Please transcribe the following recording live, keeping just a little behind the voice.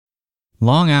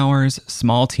Long hours,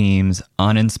 small teams,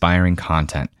 uninspiring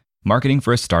content. Marketing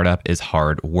for a startup is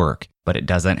hard work, but it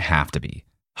doesn't have to be.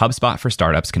 HubSpot for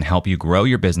Startups can help you grow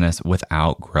your business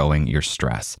without growing your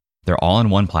stress. Their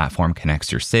all-in-one platform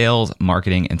connects your sales,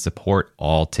 marketing, and support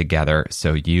all together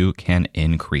so you can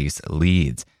increase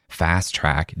leads,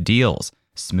 fast-track deals,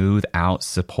 smooth out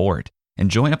support, and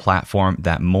join a platform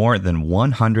that more than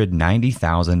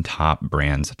 190,000 top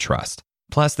brands trust.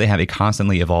 Plus, they have a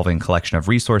constantly evolving collection of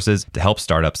resources to help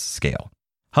startups scale.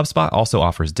 HubSpot also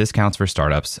offers discounts for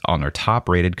startups on their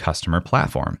top-rated customer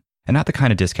platform. And not the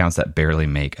kind of discounts that barely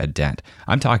make a dent.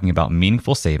 I'm talking about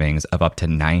meaningful savings of up to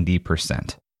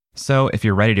 90%. So if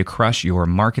you're ready to crush your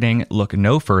marketing, look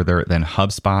no further than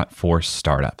HubSpot for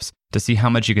Startups. To see how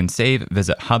much you can save,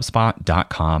 visit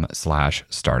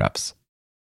HubSpot.com/startups.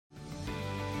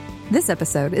 This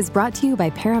episode is brought to you by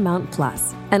Paramount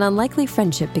Plus. An unlikely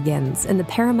friendship begins in the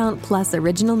Paramount Plus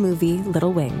original movie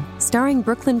Little Wing, starring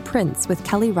Brooklyn Prince with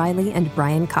Kelly Riley and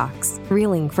Brian Cox.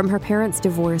 Reeling from her parents'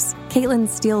 divorce, Caitlin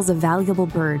steals a valuable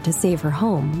bird to save her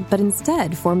home, but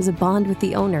instead forms a bond with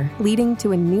the owner, leading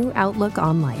to a new outlook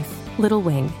on life. Little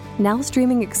Wing, now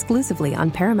streaming exclusively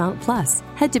on Paramount Plus.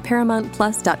 Head to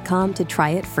ParamountPlus.com to try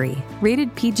it free.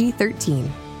 Rated PG-13.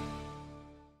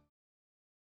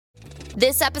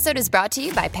 This episode is brought to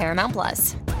you by Paramount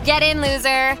Plus. Get in,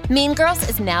 loser! Mean Girls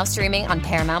is now streaming on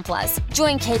Paramount Plus.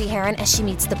 Join Katie Heron as she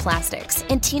meets the plastics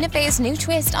in Tina Fey's new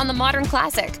twist on the modern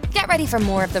classic. Get ready for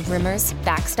more of the rumors,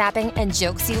 backstabbing, and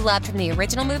jokes you loved from the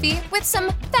original movie with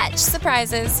some fetch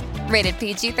surprises. Rated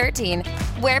PG-13.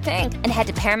 Wear pink and head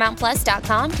to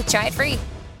ParamountPlus.com to try it free.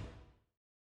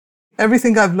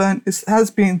 Everything I've learned has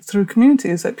been through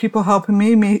communities, like people helping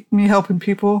me helping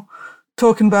people,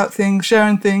 talking about things,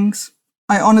 sharing things.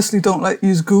 I honestly don't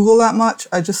use Google that much.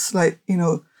 I just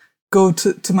go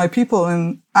to my people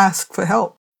and ask for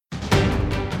help.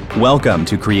 Welcome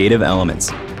to Creative Elements,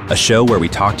 a show where we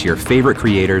talk to your favorite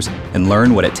creators and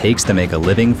learn what it takes to make a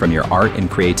living from your art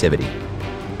and creativity.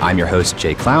 I'm your host,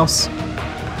 Jay Klaus.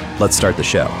 Let's start the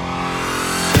show.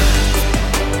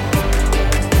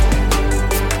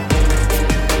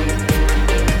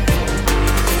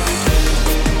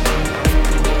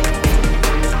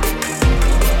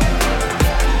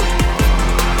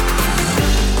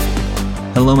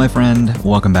 Hello, my friend.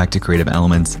 Welcome back to Creative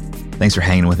Elements. Thanks for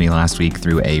hanging with me last week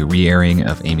through a re-airing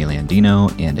of Amy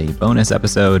Landino and a bonus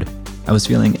episode. I was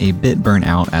feeling a bit burnt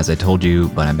out, as I told you,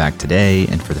 but I'm back today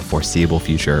and for the foreseeable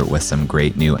future with some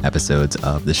great new episodes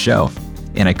of the show.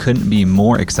 And I couldn't be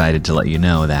more excited to let you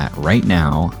know that right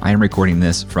now I am recording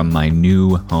this from my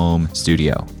new home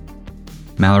studio.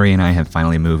 Mallory and I have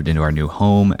finally moved into our new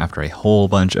home after a whole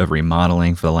bunch of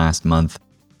remodeling for the last month.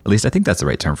 At least I think that's the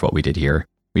right term for what we did here.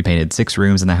 We painted 6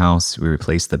 rooms in the house, we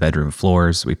replaced the bedroom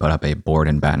floors, we put up a board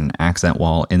and batten accent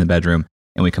wall in the bedroom,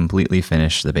 and we completely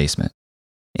finished the basement.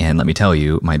 And let me tell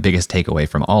you, my biggest takeaway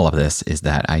from all of this is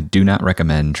that I do not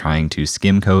recommend trying to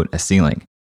skim coat a ceiling.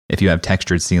 If you have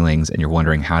textured ceilings and you're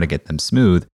wondering how to get them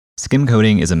smooth, skim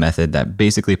coating is a method that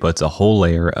basically puts a whole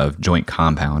layer of joint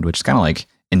compound, which is kind of like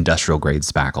industrial grade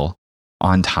spackle,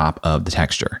 on top of the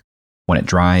texture. When it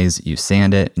dries, you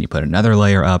sand it and you put another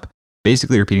layer up,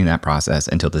 basically repeating that process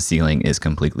until the ceiling is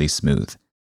completely smooth.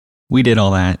 We did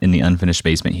all that in the unfinished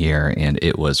basement here, and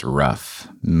it was rough.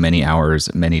 Many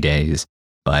hours, many days.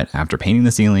 But after painting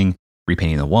the ceiling,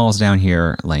 repainting the walls down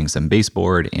here, laying some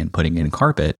baseboard, and putting in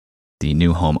carpet, the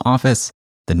new home office,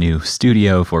 the new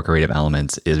studio for Creative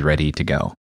Elements is ready to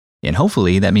go. And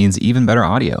hopefully that means even better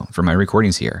audio for my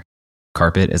recordings here.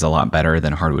 Carpet is a lot better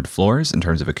than hardwood floors in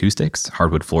terms of acoustics.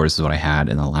 Hardwood floors is what I had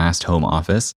in the last home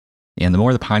office. And the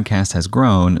more the podcast has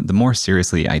grown, the more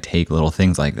seriously I take little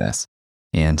things like this.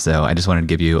 And so I just wanted to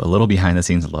give you a little behind the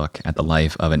scenes look at the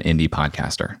life of an indie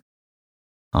podcaster.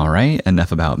 All right,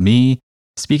 enough about me.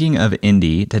 Speaking of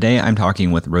indie, today I'm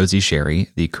talking with Rosie Sherry,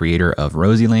 the creator of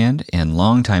Rosieland and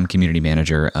longtime community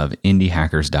manager of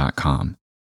indiehackers.com.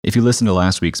 If you listened to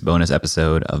last week's bonus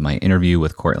episode of my interview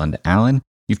with Cortland Allen,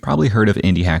 you've probably heard of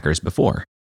Indie Hackers before.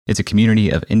 It's a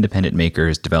community of independent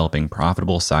makers developing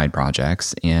profitable side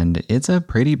projects, and it's a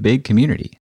pretty big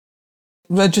community.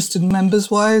 Registered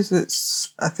members-wise,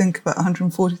 it's, I think, about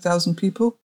 140,000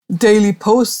 people. Daily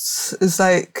posts is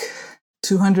like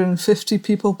 250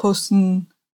 people posting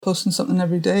something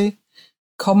every day.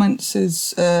 Comments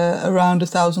is around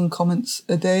 1,000 comments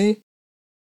a day.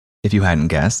 If you hadn't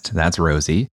guessed, that's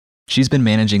Rosie. She's been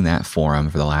managing that forum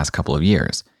for the last couple of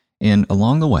years. And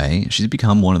along the way, she's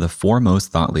become one of the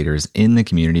foremost thought leaders in the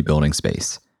community building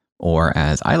space, or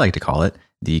as I like to call it,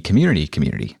 the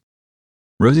community.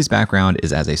 Rosie's background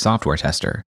is as a software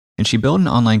tester, and she built an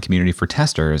online community for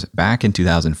testers back in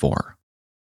 2004.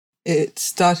 it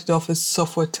started off as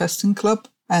Software Testing Club.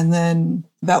 And then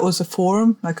that was a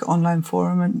forum, like an online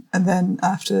forum. And then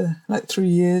after like 3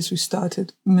 years, we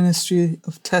started Ministry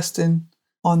of Testing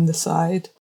on the side.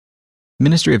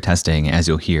 Ministry of Testing, as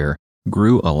you'll hear,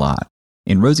 grew a lot.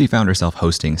 And Rosie found herself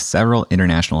hosting several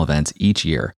international events each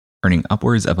year, earning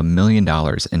upwards of $1 million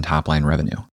in top-line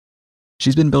revenue.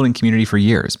 She's been building community for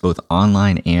years, both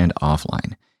online and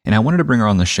offline. And I wanted to bring her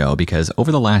on the show because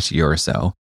over the last year or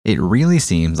so, it really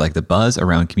seems like the buzz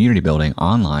around community building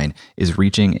online is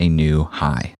reaching a new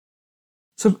high.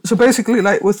 So basically,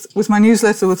 like with my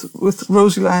newsletter with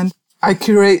Rosieland, I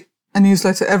curate a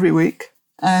newsletter every week.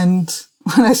 And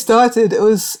when I started, it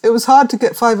was hard to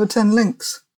get 5 or 10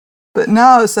 links. But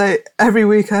now it's like every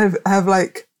week I have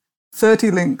like 30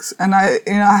 links, and I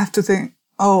have to think,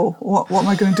 oh, what am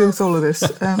I going to do with all of this?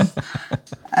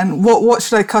 And what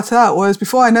should I cut out? Whereas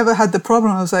before I never had the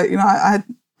problem. I was like,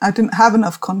 I didn't have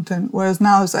enough content, whereas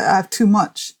now it's like I have too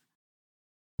much.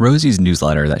 Rosie's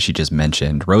newsletter that she just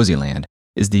mentioned, Rosieland,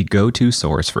 is the go-to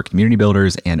source for community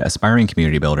builders and aspiring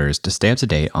community builders to stay up to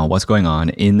date on what's going on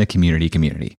in the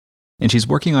community. And she's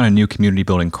working on a new community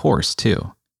building course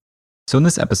too. So in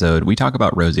this episode, we talk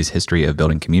about Rosie's history of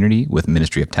building community with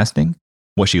Ministry of Testing,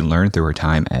 what she learned through her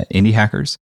time at Indie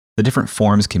Hackers, the different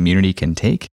forms community can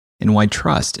take, and why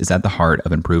trust is at the heart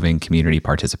of improving community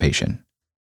participation.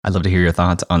 I'd love to hear your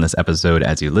thoughts on this episode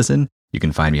as you listen. You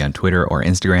can find me on Twitter or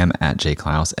Instagram at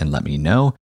jklaus and let me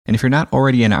know. And if you're not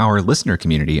already in our listener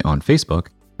community on Facebook,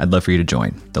 I'd love for you to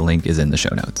join. The link is in the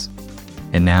show notes.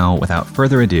 And now, without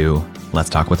further ado, let's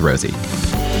talk with Rosie.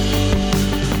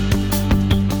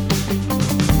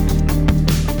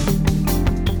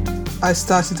 I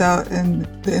started out in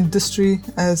the industry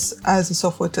as a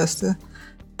software tester.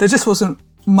 There just wasn't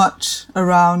much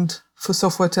around for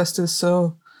software testers,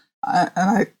 so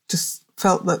I just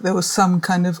felt that there was some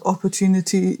kind of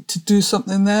opportunity to do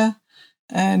something there.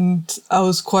 And I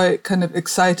was quite kind of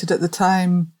excited at the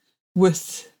time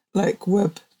with like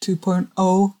Web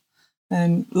 2.0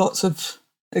 and lots of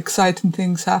exciting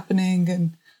things happening.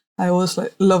 And I always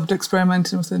like loved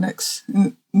experimenting with the next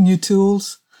new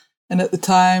tools. And at the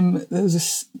time, there was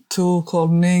this tool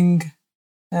called Ning,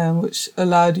 which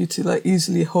allowed you to like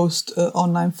easily host an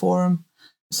online forum.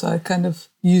 So I kind of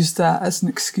used that as an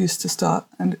excuse to start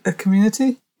a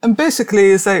community. And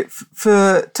basically, it's like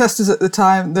for testers at the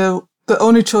time, the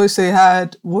only choice they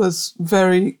had was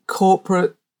very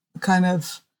corporate kind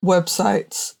of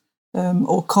websites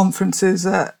or conferences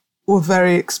that were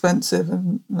very expensive,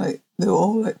 and like they were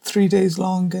all like 3 days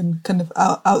long and kind of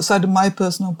outside of my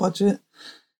personal budget.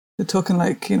 We're talking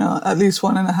like, at least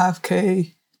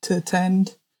 $1.5K to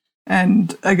attend.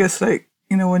 And I guess like,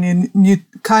 when you're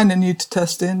kind of new to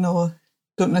testing or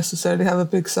don't necessarily have a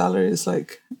big salary, it's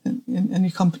like, and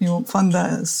your company won't fund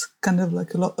that. It's kind of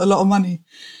like a lot of money.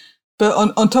 But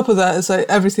on top of that, it's like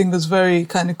everything was very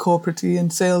kind of corporate-y and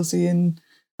salesy. And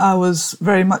I was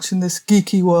very much in this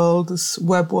geeky world, this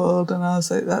web world. And I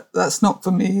was like, that's not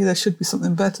for me. There should be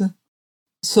something better.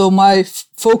 So my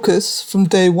focus from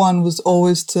day one was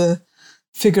always to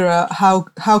figure out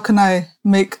how can I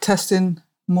make testing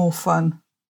more fun.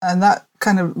 And that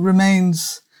kind of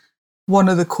remains one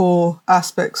of the core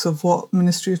aspects of what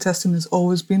Ministry of Testing has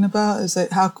always been about, is like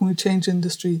how can we change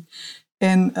industry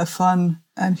in a fun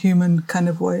and human kind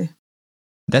of way.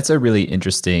 That's a really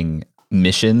interesting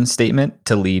mission statement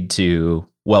to lead to,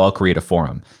 well, I'll create a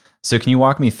forum. So can you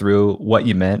walk me through what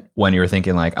you meant when you were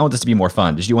thinking like, I want this to be more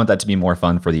fun? Did you want that to be more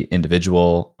fun for the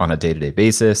individual on a day-to-day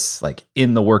basis? Like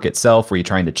in the work itself, were you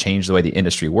trying to change the way the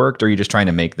industry worked, or are you just trying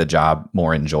to make the job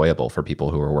more enjoyable for people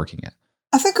who are working it?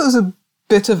 I think it was a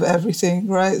bit of everything,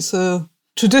 right? So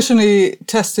traditionally,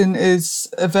 testing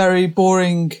is a very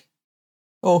boring,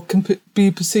 or can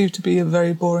be perceived to be a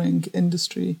very boring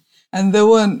industry. And there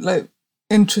weren't like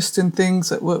interesting things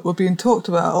that were being talked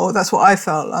about, or that's what I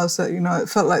felt. I was like, it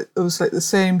felt like it was like the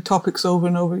same topics over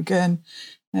and over again.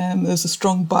 And there's a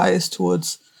strong bias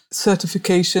towards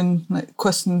certification, like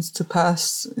questions to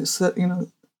pass,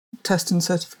 testing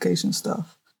certification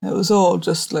stuff. It was all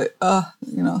just like,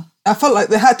 I felt like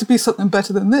there had to be something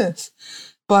better than this.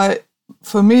 But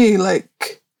for me,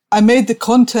 like, I made the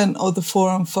content of the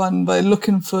forum fun by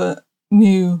looking for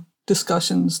new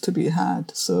discussions to be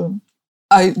had. So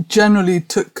I generally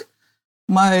took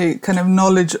my kind of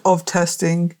knowledge of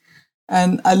testing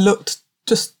and I looked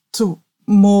just to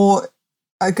more,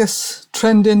 I guess,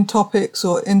 trending topics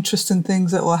or interesting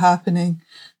things that were happening.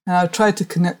 And I tried to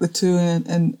connect the two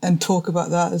and talk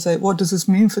about that as like, what does this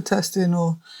mean for testing?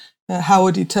 Or how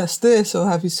would you test this? Or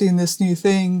have you seen this new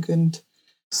thing? And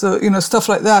so, stuff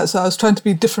like that. So I was trying to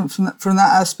be different from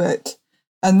that aspect.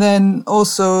 And then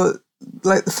also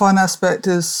like the fun aspect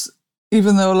is,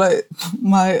 even though like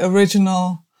my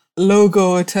original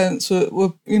logo attempts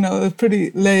were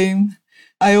pretty lame,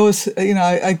 I always,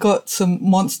 I got some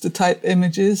monster type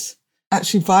images,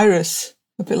 actually virus,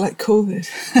 a bit like COVID,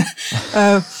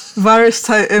 virus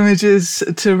type images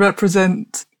to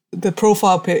represent. The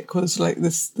profile pic was like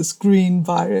this green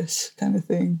virus kind of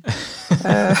thing.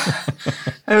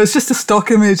 It was just a stock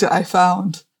image that I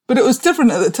found. But it was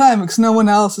different at the time because no one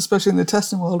else, especially in the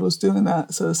testing world, was doing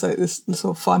that. So it's like this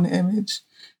sort of fun image.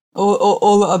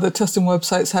 All the other testing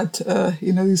websites had,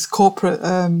 these corporate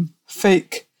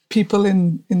fake people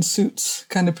in suits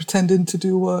kind of pretending to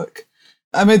do work.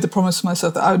 I made the promise to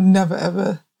myself that I would never,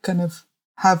 ever kind of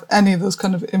have any of those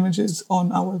kind of images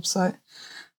on our website.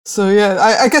 So yeah,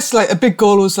 I guess like a big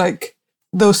goal was like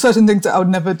there were certain things that I would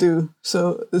never do.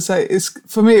 So it's like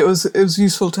for me it was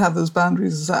useful to have those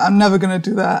boundaries. It's like I'm never going to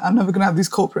do that. I'm never going to have these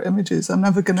corporate images. I'm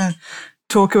never going to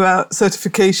talk about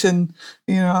certification.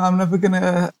 I'm never going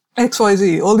to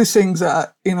XYZ. All these things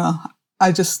that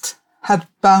I just had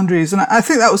boundaries, and I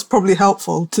think that was probably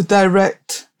helpful to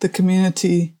direct the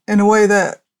community in a way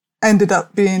that ended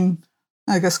up being,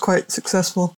 I guess, quite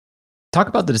successful. Talk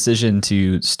about the decision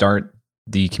to start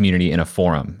the community in a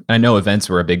forum. I know events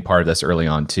were a big part of this early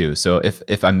on too. So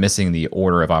if I'm missing the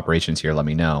order of operations here, let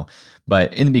me know.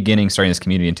 But in the beginning, starting this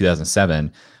community in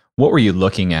 2007, what were you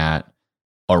looking at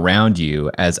around you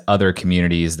as other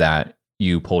communities that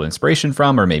you pulled inspiration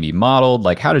from or maybe modeled?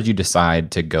 Like, how did you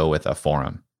decide to go with a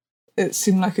forum? It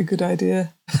seemed like a good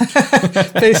idea.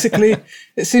 Basically,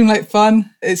 it seemed like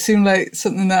fun. It seemed like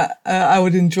something that I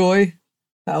would enjoy,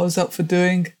 that I was up for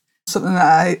doing. Something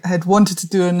that I had wanted to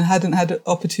do and hadn't had an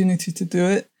opportunity to do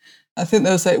it. I think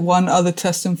there was like one other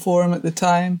testing forum at the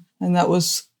time, and that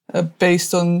was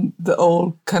based on the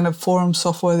old kind of forum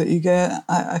software that you get,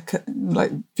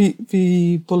 like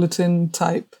V Bulletin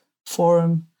type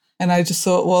forum. And I just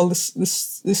thought, well,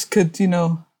 this could,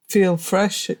 feel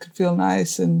fresh. It could feel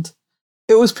nice. And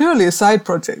it was purely a side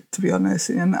project, to be honest.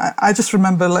 And I just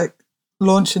remember like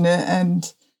launching it,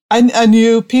 and I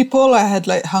knew people. I had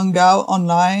like hung out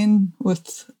online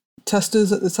with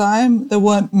testers at the time. There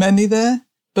weren't many there,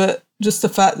 but just the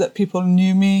fact that people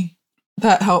knew me,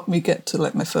 that helped me get to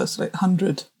like my first like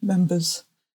 100 members.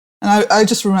 And I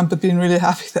just remember being really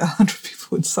happy that 100 people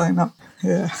would sign up.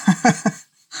 Yeah.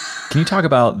 Can you talk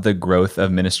about the growth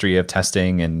of Ministry of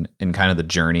Testing and kind of the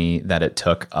journey that it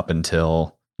took up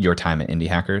until your time at Indie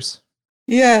Hackers?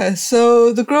 Yeah,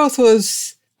 so the growth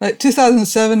was like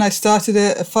 2007, I started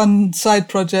it, a fun side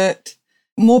project.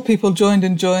 More people joined.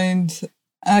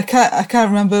 I can't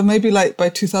remember, maybe like by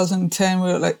 2010, we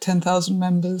were at like 10,000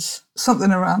 members,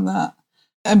 something around that.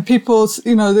 And people,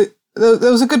 there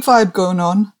was a good vibe going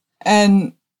on,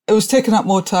 and it was taking up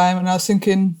more time. And I was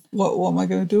thinking, what am I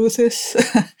going to do with this?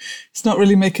 It's not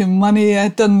really making money.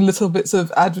 I'd done little bits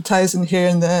of advertising here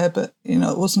and there, but, it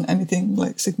wasn't anything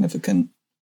like significant.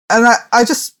 And I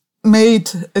just made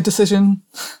a decision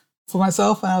for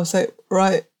myself, and I was like,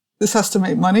 right, this has to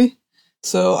make money.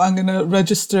 So I'm going to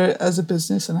register it as a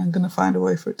business, and I'm going to find a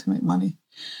way for it to make money.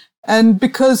 And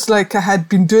because like I had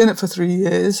been doing it for 3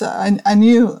 years, I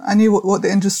knew what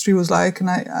the industry was like, and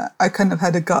I kind of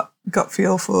had a gut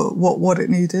feel for what it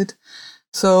needed.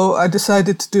 So I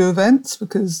decided to do events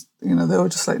because, there were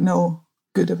just like no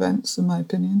good events, in my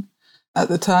opinion, at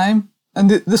the time. And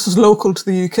this was local to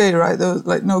the UK, right? There was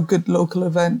like no good local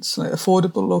events, like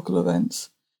affordable local events.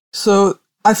 So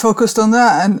I focused on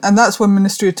that. And that's when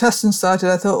Ministry of Testing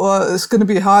started. I thought, well, it's going to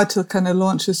be hard to kind of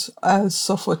launch this as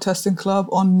Software Testing Club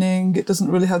on Ning. It doesn't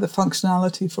really have the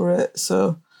functionality for it.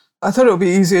 So I thought it would be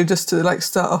easier just to like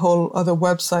start a whole other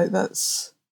website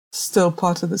that's still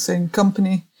part of the same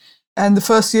company. And the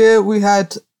first year we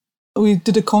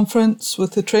did a conference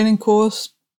with a training course.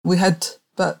 We had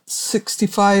about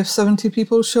 65, 70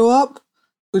 people show up,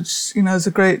 which, is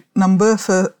a great number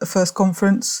for a first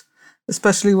conference,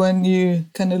 especially when you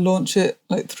kind of launch it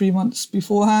like 3 months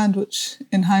beforehand, which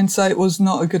in hindsight was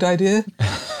not a good idea.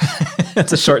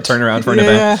 It's a short turnaround for an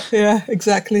event. Yeah,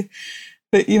 exactly.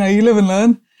 But, you live and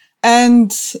learn.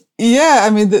 And yeah, I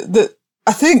mean,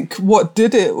 I think what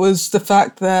did it was the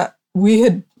fact that we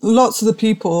had lots of the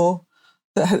people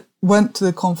that went to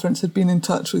the conference had been in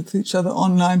touch with each other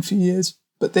online for years,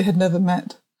 but they had never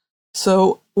met.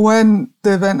 So when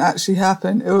the event actually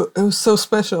happened, it was so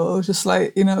special. It was just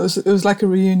like, it was like a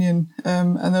reunion.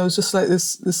 And there was just like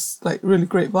this like really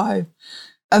great vibe.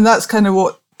 And that's kind of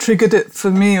what triggered it for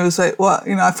me. It was like, well,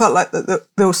 I felt like that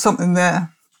there was something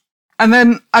there. And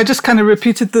then I just kind of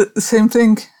repeated the same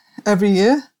thing every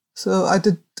year. So I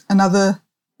did another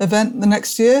event the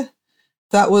next year.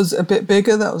 That was a bit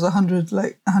bigger. That was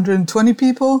 120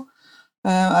 people.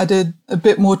 I did a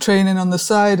bit more training on the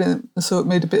side, and so it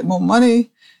made a bit more money.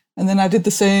 And then I did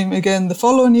the same again the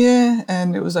following year,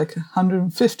 and it was like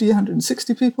 150,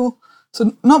 160 people.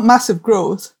 So not massive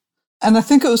growth. And I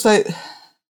think it was like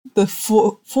the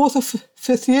fourth or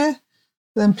fifth year,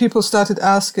 then people started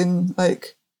asking,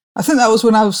 like, I think that was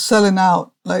when I was selling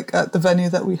out, like at the venue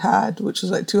that we had, which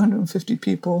was like 250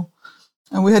 people.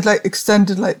 And we had like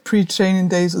extended like pre-training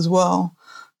days as well.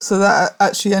 So that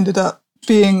actually ended up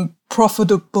being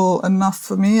profitable enough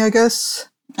for me, I guess.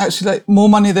 Actually, like more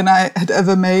money than I had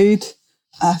ever made.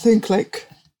 I think like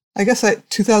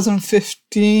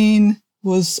 2015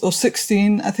 or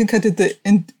 16. I think I did the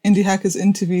Indie Hackers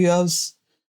interview. I was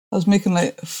making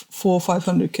like 400K or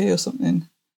 500K or something.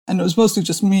 And it was mostly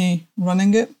just me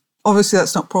running it. Obviously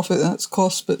that's not profit, that's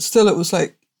cost, but still it was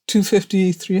like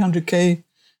 250, 300K.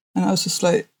 And I was just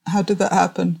like, how did that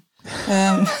happen?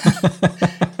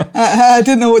 I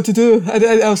didn't know what to do.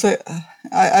 I was like,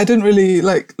 I didn't really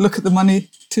like look at the money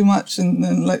too much. And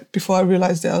then like before I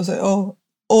realized it, I was like, oh,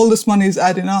 all this money is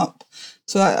adding up.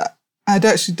 So I'd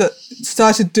actually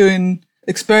started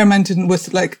experimenting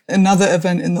with like another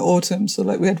event in the autumn. So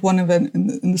like we had one event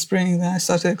in the spring, then I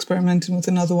started experimenting with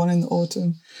another one in the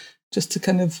autumn just to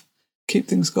kind of keep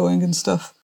things going and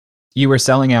stuff. You were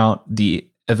selling out the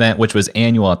event, which was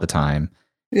annual at the time.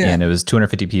 Yeah. And it was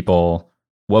 250 people.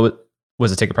 What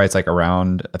was the ticket price, like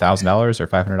around $1,000 or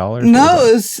 $500? No,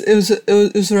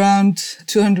 it was around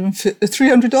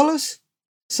 $300.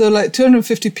 So like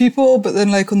 250 people, but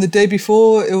then like on the day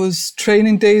before it was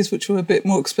training days, which were a bit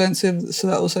more expensive. So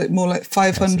that was like more like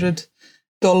 $500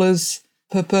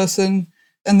 per person.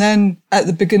 And then at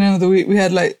the beginning of the week, we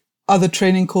had like other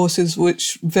training courses,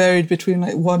 which varied between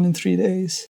like 1 and 3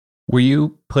 days. Were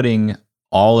you putting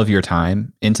all of your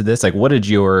time into this? Like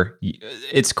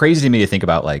it's crazy to me to think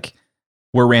about, like,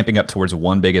 we're ramping up towards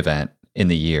one big event in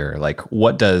the year. Like,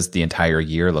 what does the entire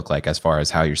year look like as far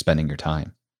as how you're spending your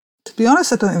time? To be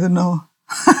honest, I don't even know.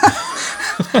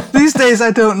 These days,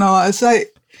 I don't know. It's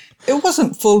like, it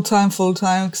wasn't full-time,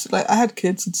 because like I had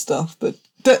kids and stuff, but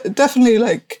definitely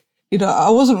like, you know, I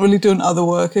wasn't really doing other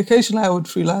work. Occasionally I would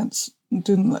freelance,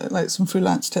 doing like some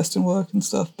freelance testing work and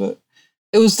stuff, but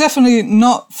it was definitely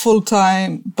not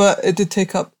full-time, but it did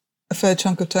take up a fair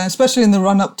chunk of time, especially in the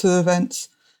run-up to the events.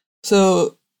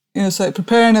 So, you know, it's like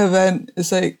preparing an event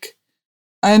is like,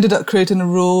 I ended up creating a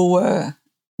rule where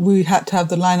we had to have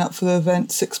the lineup for the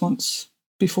event 6 months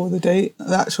before the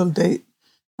actual date.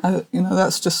 You know,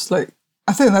 that's just like,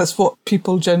 I think that's what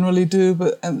people generally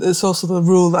do, and it's also the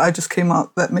rule that I just came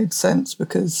up that made sense,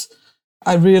 because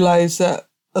I realized that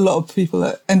a lot of people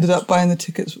that ended up buying the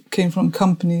tickets came from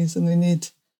companies, and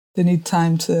they need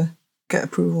time to get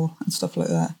approval and stuff like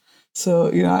that.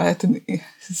 So, you know,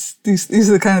 these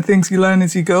are the kind of things you learn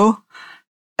as you go.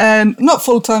 And not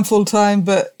full time,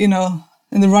 but, you know,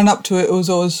 in the run up to it, it was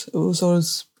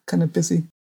always kind of busy.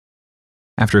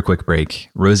 After a quick break,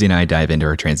 Rosie and I dive into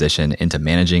her transition into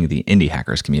managing the Indie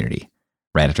Hackers community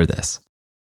right after this.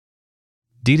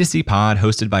 D2C Pod,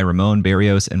 hosted by Ramon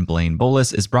Barrios and Blaine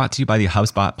Bolus, is brought to you by the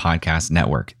HubSpot Podcast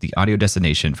Network, the audio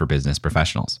destination for business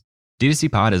professionals.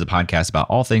 D2C Pod is a podcast about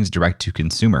all things direct to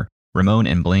consumer. Ramon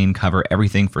and Blaine cover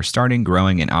everything for starting,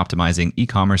 growing, and optimizing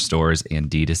e-commerce stores and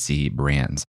D2C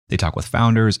brands. They talk with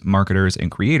founders, marketers, and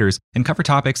creators and cover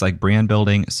topics like brand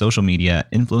building, social media,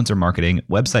 influencer marketing,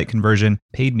 website conversion,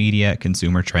 paid media,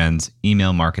 consumer trends,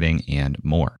 email marketing, and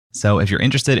more. So if you're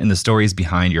interested in the stories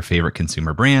behind your favorite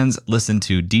consumer brands, listen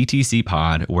to DTC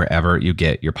Pod wherever you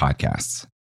get your podcasts.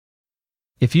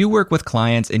 If you work with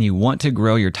clients and you want to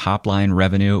grow your top line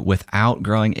revenue without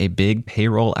growing a big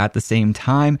payroll at the same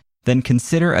time, then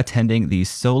consider attending the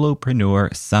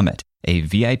Solopreneur Summit, a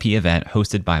VIP event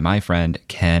hosted by my friend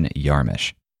Ken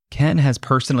Yarmish. Ken has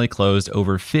personally closed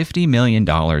over $50 million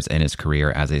in his career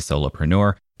as a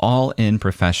solopreneur, all in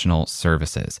professional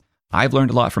services. I've learned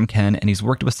a lot from Ken, and he's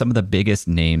worked with some of the biggest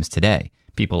names today.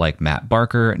 People like Matt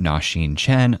Barker, Nasheen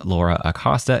Chen, Laura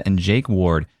Acosta, and Jake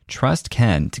Ward trust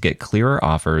Ken to get clearer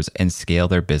offers and scale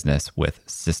their business with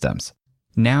systems.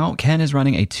 Now, Ken is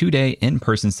running a 2-day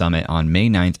in-person summit on May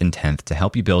 9th and 10th to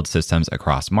help you build systems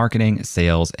across marketing,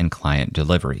 sales, and client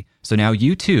delivery. So now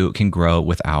you too can grow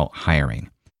without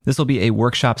hiring. This will be a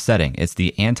workshop setting. It's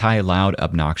the Anti-Loud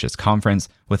Obnoxious Conference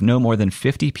with no more than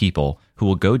 50 people who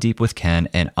will go deep with Ken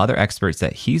and other experts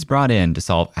that he's brought in to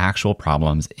solve actual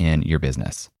problems in your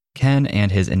business. Ken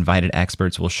and his invited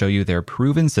experts will show you their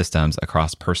proven systems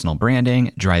across personal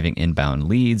branding, driving inbound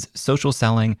leads, social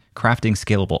selling, crafting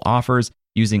scalable offers,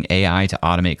 using AI to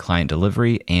automate client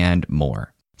delivery, and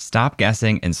more. Stop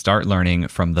guessing and start learning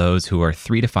from those who are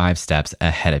 3 to 5 steps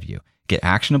ahead of you. Get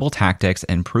actionable tactics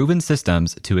and proven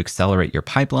systems to accelerate your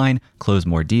pipeline, close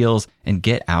more deals, and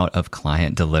get out of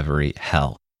client delivery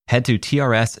hell. Head to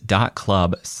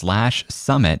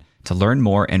trs.club/summit to learn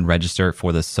more and register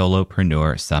for the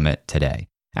Solopreneur Summit today.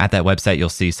 At that website, you'll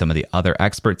see some of the other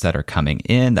experts that are coming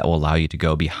in that will allow you to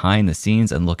go behind the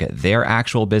scenes and look at their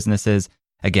actual businesses.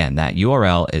 Again, that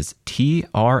URL is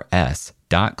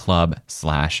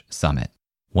trs.club/summit.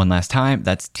 One last time,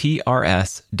 that's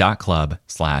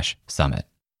trs.club/summit.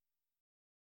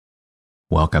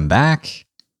 Welcome back.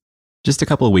 Just a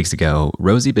couple of weeks ago,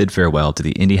 Rosie bid farewell to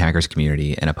the Indie Hackers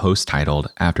community in a post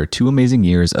titled, "After 2 amazing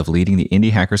years of leading the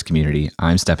Indie Hackers community,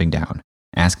 I'm stepping down.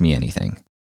 Ask me anything."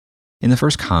 In the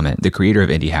first comment, the creator of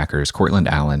Indie Hackers, Cortland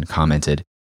Allen, commented,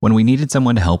 "When we needed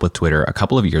someone to help with Twitter a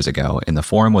couple of years ago and the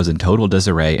forum was in total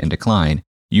disarray and decline,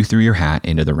 you threw your hat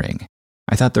into the ring.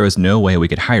 I thought there was no way we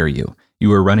could hire you. You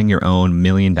were running your own $1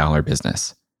 million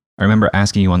business. I remember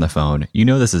asking you on the phone, you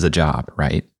know this is a job,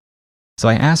 right?" So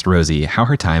I asked Rosie how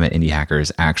her time at Indie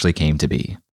Hackers actually came to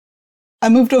be. I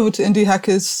moved over to Indie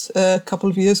Hackers a couple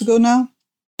of years ago now,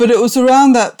 but it was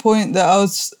around that point that I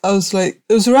was like,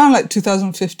 it was around like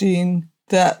 2015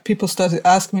 that people started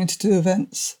asking me to do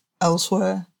events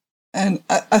elsewhere. And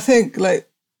I think like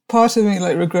part of me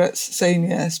like regrets saying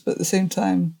yes, but at the same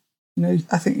time, you know,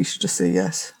 I think you should just say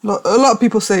yes. A lot of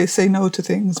people say no to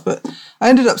things, but I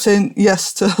ended up saying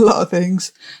yes to a lot of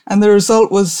things. And the result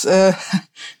was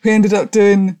we ended up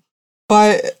doing,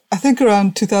 by I think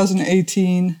around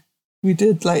 2018, we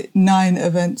did like 9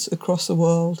 events across the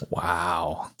world.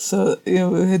 Wow. So, you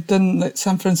know, we had done like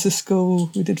San Francisco,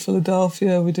 we did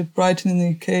Philadelphia, we did Brighton in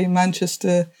the UK,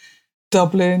 Manchester,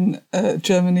 Dublin,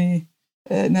 Germany,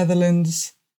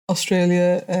 Netherlands,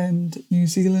 Australia, and New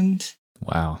Zealand.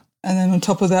 Wow. And then on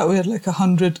top of that, we had like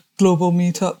 100 global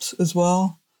meetups as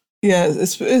well. Yeah,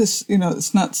 it's you know,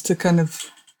 it's nuts to kind of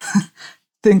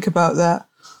think about that.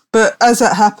 But as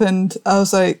that happened, I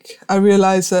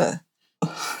realized that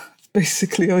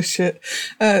basically, oh shit,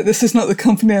 this is not the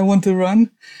company I want to run.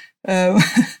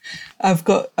 I've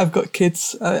got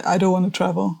kids. I don't want to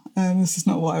travel. This is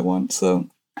not what I want. So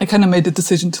I kind of made the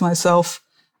decision to myself.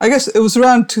 I guess it was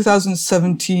around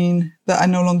 2017 that I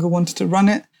no longer wanted to run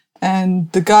it.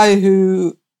 And the guy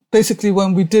who basically,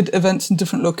 when we did events in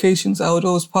different locations, I would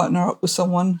always partner up with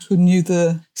someone who knew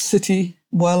the city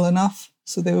well enough.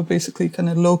 So they were basically kind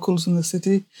of locals in the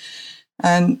city.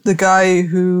 And the guy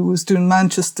who was doing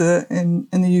Manchester in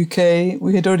the UK,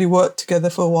 we had already worked together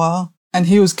for a while. And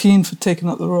he was keen for taking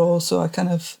up the role. So I kind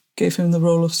of gave him the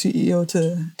role of CEO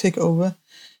to take over.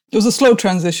 It was a slow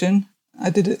transition. I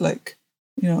did it like,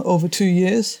 you know, over 2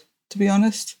 years, to be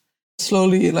honest.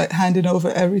 Slowly like handing over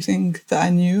everything that I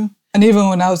knew. And even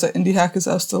when I was at Indie Hackers,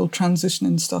 I was still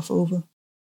transitioning stuff over.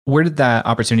 Where did that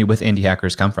opportunity with Indie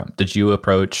Hackers come from? Did you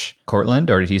approach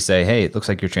Cortland, or did he say, "Hey, it looks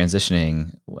like you're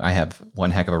transitioning. I have one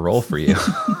heck of a role for you"?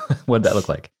 What did that look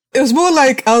like? It was more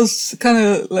like I was kind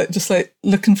of like just like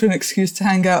looking for an excuse to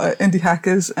hang out at Indie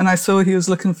Hackers. And I saw he was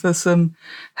looking for some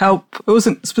help. It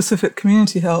wasn't specific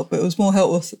community help. It was more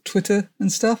help with Twitter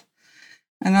and stuff.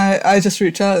 And I just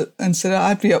reached out and said,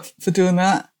 I'd be up for doing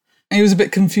that. And he was a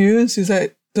bit confused. He was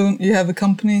like, "Don't you have a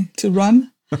company to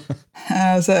run?" And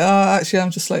I was like, "Oh, actually, I'm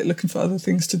just like looking for other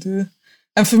things to do."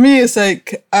 And for me, it's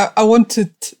like, I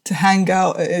wanted to hang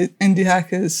out at Indie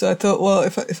Hackers. So I thought, well,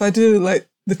 if I do like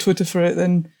the Twitter for it,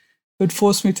 then it would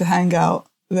force me to hang out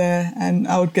there and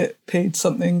I would get paid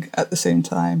something at the same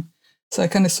time. So I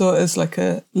kind of saw it as like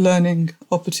a learning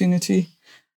opportunity.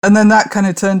 And then that kind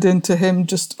of turned into him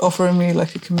just offering me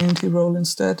like a community role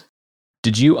instead.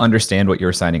 Did you understand what you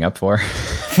were signing up for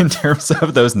in terms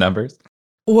of those numbers?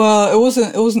 Well,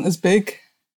 it wasn't as big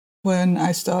when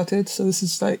I started. So this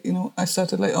is like, you know, I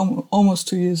started like almost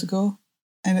 2 years ago,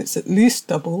 and it's at least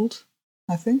doubled,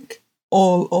 I think.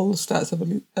 All the stats have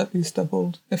at least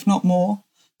doubled, if not more.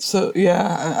 So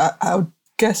yeah, I would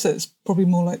guess it's probably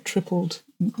more like tripled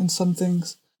in some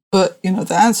things. But, you know,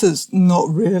 the answer's not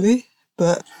really.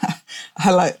 But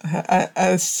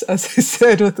as I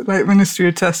said with like Ministry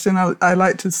of Testing, I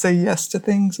like to say yes to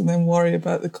things and then worry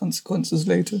about the consequences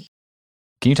later.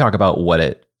 Can you talk about what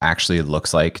it actually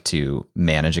looks like to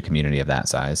manage a community of that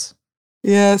size?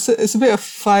 Yeah, it's a bit of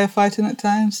firefighting at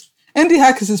times. Indie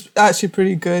Hackers is actually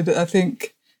pretty good, I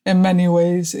think, in many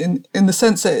ways, in the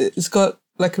sense that it's got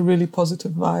like a really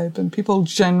positive vibe and people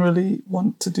generally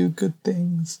want to do good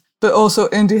things. But also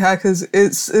Indie Hackers,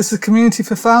 it's a community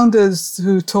for founders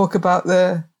who talk about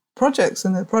their projects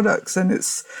and their products. And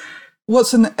it's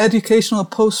what's an educational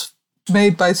post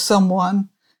made by someone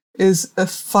is a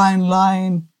fine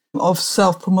line of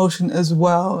self-promotion as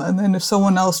well. And then if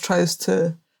someone else tries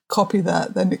to copy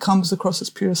that, then it comes across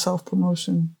as pure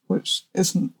self-promotion, which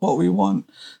isn't what we want.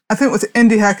 I think with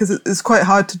indie hackers, it's quite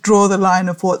hard to draw the line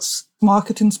of what's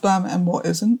marketing spam and what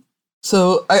isn't.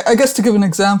 So I guess to give an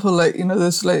example, like, you know,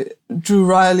 there's like Drew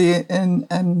Riley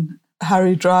and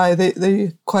Harry Dry,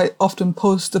 they quite often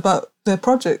post about their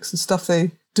projects and stuff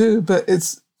they do, but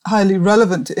it's highly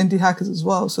relevant to indie hackers as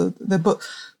well. So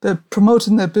they're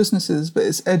promoting their businesses, but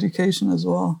it's education as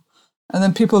well. And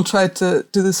then people try to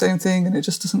do the same thing and it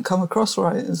just doesn't come across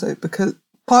right. It's like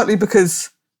partly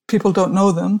because people don't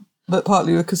know them, but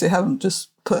partly because they haven't just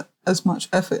put as much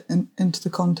effort into the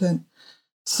content.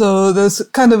 So there's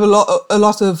kind of a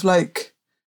lot of like,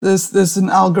 there's an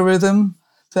algorithm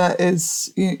that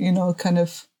is, you know, kind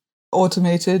of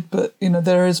automated, but, you know,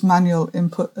 there is manual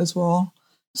input as well.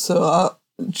 So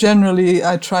generally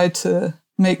I try to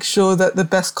make sure that the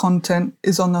best content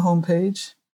is on the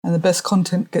homepage and the best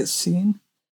content gets seen,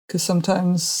 because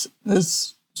sometimes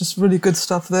there's just really good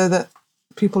stuff there that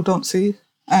people don't see.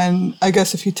 And I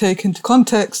guess if you take into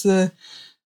context the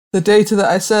data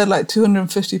that I said, like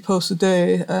 250 posts a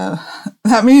day,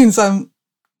 that means I'm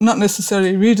not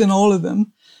necessarily reading all of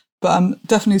them, but I'm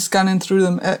definitely scanning through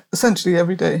them essentially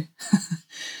every day,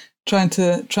 trying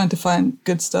to find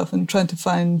good stuff and trying to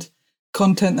find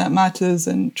content that matters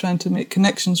and trying to make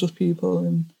connections with people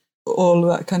and all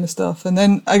of that kind of stuff. And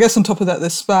then I guess on top of that,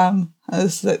 there's spam.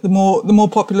 As like the more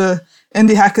popular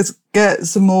indie hackers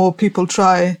gets, the more people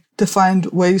try to find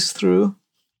ways through.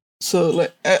 So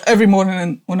like every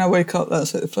morning when I wake up,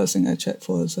 that's like the first thing I check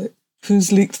for is like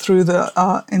who's leaked through the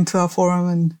art into our forum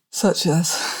and such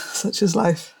as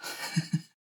life.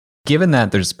 Given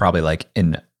that there's probably like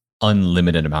an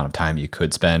unlimited amount of time you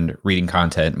could spend reading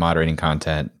content, moderating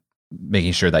content,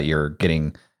 making sure that you're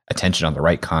getting attention on the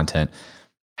right content,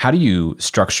 how do you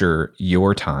structure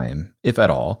your time, if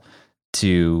at all,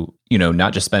 to, you know,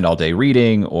 not just spend all day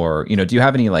reading, or, you know, do you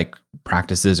have any like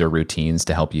practices or routines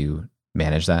to help you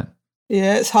manage that?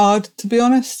 Yeah, it's hard, to be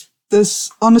honest.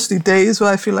 There's honestly days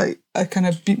where I feel like I kind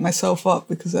of beat myself up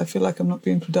because I feel like I'm not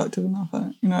being productive enough.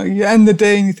 You know, you end the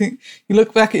day and you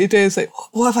look back at your day, it's like,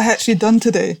 what have I actually done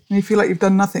today? And you feel like you've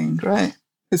done nothing, right?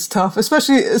 It's tough,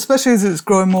 especially as it's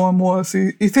growing more and more. So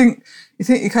you think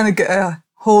you kind of get a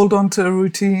hold onto a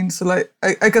routine. So like,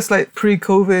 I guess like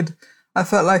pre-COVID, I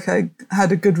felt like I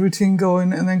had a good routine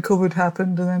going, and then COVID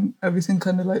happened, and then everything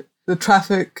kind of like the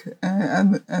traffic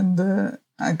and the,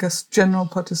 I guess, general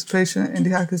participation in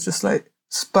indie hackers just like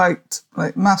spiked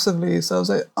like massively. So I was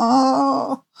like,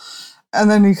 oh, and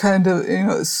then you kind of, you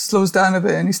know, it slows down a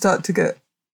bit and you start to get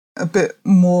a bit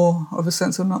more of a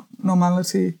sense of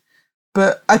normality.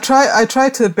 But I try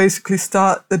to basically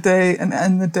start the day and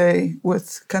end the day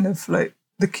with kind of like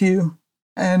the queue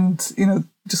and, you know,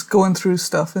 just going through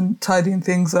stuff and tidying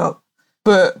things up.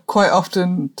 But quite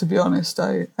often, to be honest,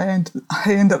 I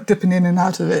end up dipping in and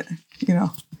out of it, you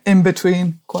know, in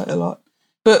between quite a lot.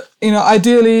 But, you know,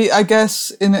 ideally, I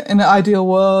guess in an ideal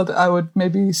world, I would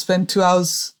maybe spend 2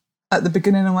 hours at the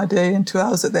beginning of my day and 2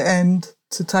 hours at the end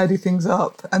to tidy things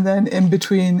up. And then in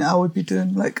between, I would be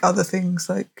doing like other things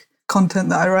like content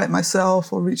that I write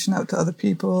myself or reaching out to other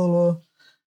people, or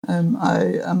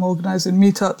I am organizing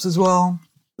meetups as well.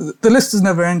 The list is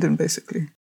never ending, basically.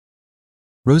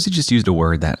 Rosie just used a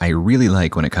word that I really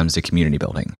like when it comes to community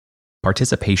building: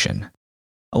 participation.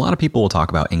 A lot of people will talk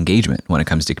about engagement when it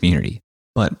comes to community,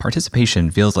 but participation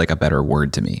feels like a better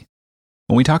word to me.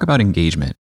 When we talk about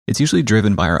engagement, it's usually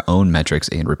driven by our own metrics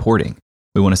and reporting.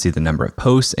 We want to see the number of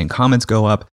posts and comments go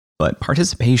up, but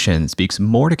participation speaks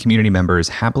more to community members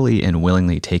happily and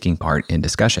willingly taking part in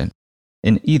discussion.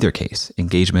 In either case,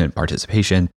 engagement,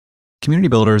 participation, community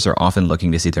builders are often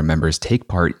looking to see their members take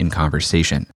part in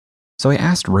conversation. So I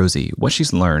asked Rosie what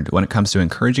she's learned when it comes to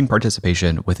encouraging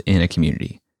participation within a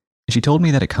community. And she told me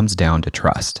that it comes down to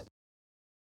trust.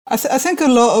 I think a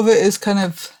lot of it is kind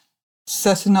of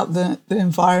setting up the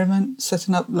environment,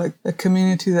 setting up like a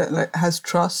community that like has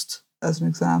trust, as an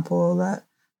example, that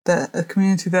a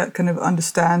community that kind of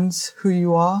understands who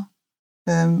you are,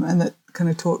 and that kind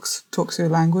of talks your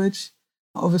language.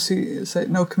 Obviously, it's like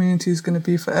no community is going to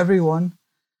be for everyone,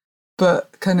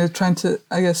 but kind of trying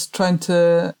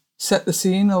to set the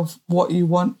scene of what you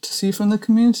want to see from the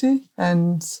community,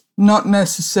 and not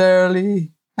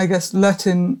necessarily, I guess,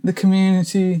 letting the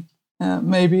community,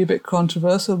 maybe a bit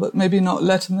controversial, but maybe not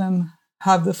letting them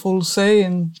have the full say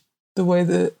in the way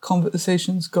the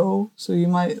conversations go. So you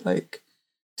might like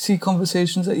see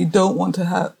conversations that you don't want to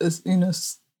have, as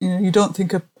you don't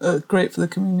think are great for the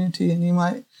community, and you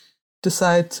might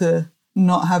decide to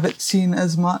not have it seen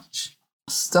as much,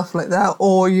 stuff like that.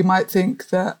 Or you might think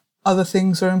that other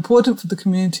things are important for the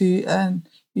community and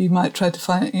you might try to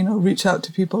find, reach out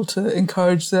to people to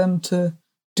encourage them to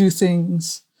do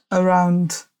things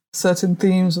around certain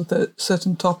themes or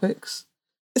certain topics.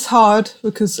 It's hard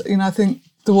because, I think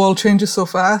the world changes so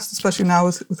fast, especially now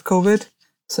with COVID.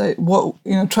 So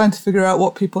trying to figure out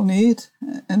what people need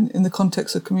and in the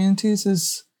context of communities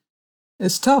is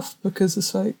tough because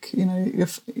it's like, I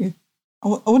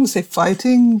wouldn't say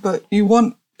fighting, but you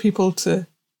want people to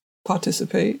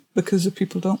participate, because if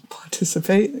people don't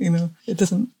participate, it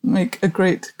doesn't make a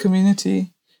great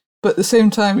community. But at the same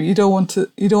time, you don't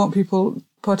want people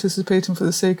participating for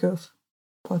the sake of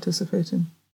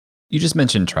participating. You just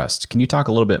mentioned trust. Can you talk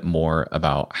a little bit more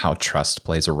about how trust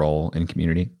plays a role in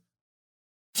community?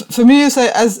 For me, it's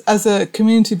like as a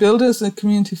community builder, as a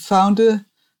community founder,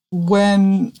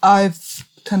 when I've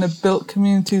kind of built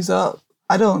communities up,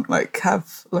 I don't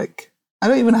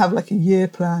even have like a year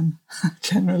plan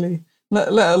generally, let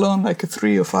alone like a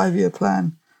 3 or 5 year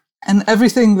plan. And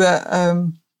everything that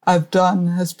I've done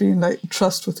has been like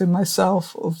trust within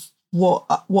myself of what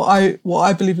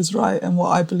I believe is right and what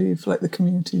I believe like the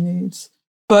community needs.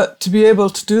 But to be able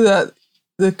to do that,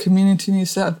 the community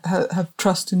needs to have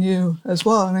trust in you as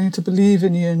well, and they need to believe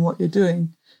in you and what you're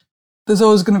doing. There's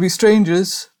always going to be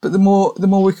strangers, but the more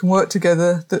we can work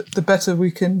together, the better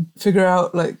we can figure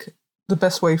out like the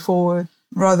best way forward.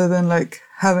 Rather than like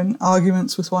having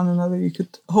arguments with one another, you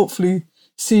could hopefully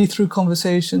see through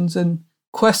conversations and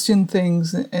question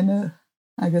things in a,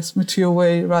 I guess, mature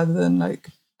way, rather than like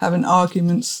having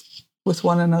arguments with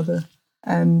one another.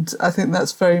 And I think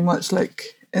that's very much like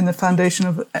in the foundation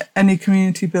of any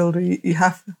community builder. You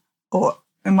have, or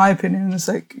in my opinion, it's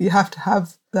like you have to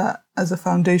have that as a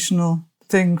foundational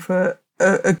thing for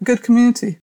a good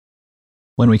community.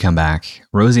 When we come back,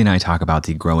 Rosie and I talk about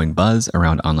the growing buzz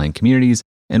around online communities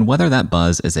and whether that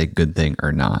buzz is a good thing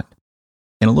or not.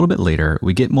 And a little bit later,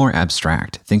 we get more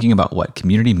abstract, thinking about what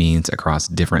community means across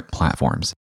different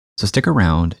platforms. So stick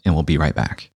around and we'll be right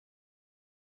back.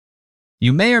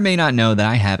 You may or may not know that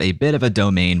I have a bit of a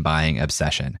domain buying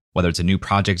obsession. Whether it's a new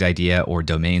project idea or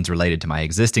domains related to my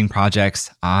existing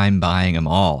projects, I'm buying them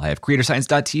all. I have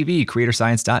creatorscience.tv,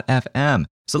 creatorscience.fm.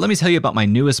 So let me tell you about my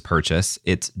newest purchase.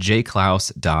 It's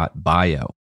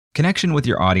jklaus.bio. Connection with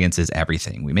your audience is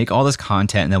everything. We make all this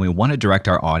content and then we want to direct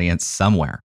our audience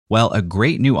somewhere. Well, a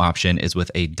great new option is with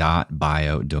a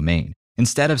 .bio domain.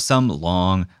 Instead of some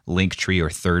long link tree or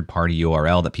third-party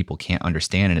URL that people can't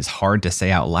understand and is hard to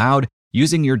say out loud,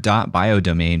 using your .bio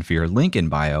domain for your link in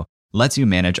bio lets you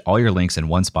manage all your links in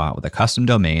one spot with a custom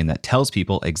domain that tells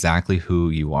people exactly who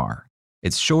you are.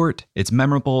 It's short, it's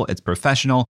memorable, it's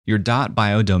professional. Your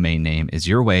 .bio domain name is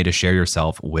your way to share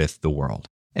yourself with the world.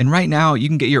 And right now, you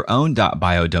can get your own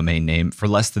 .bio domain name for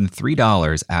less than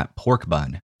 $3 at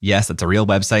Porkbun. Yes, that's a real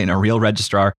website and a real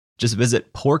registrar. Just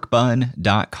visit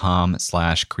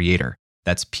porkbun.com/creator.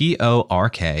 That's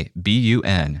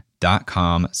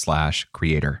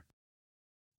porkbun.com/creator.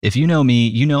 If you know me,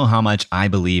 you know how much I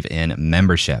believe in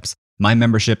memberships. My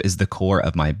membership is the core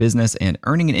of my business, and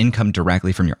earning an income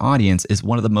directly from your audience is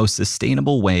one of the most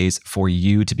sustainable ways for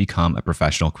you to become a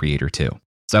professional creator too.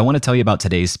 So I want to tell you about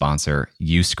today's sponsor,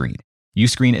 Uscreen.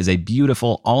 Uscreen is a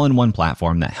beautiful all-in-one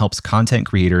platform that helps content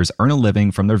creators earn a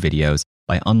living from their videos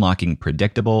by unlocking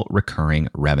predictable, recurring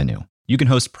revenue. You can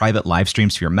host private live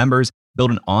streams for your members,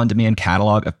 build an on-demand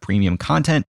catalog of premium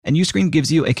content, and Uscreen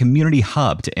gives you a community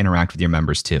hub to interact with your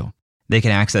members too. They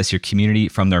can access your community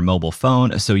from their mobile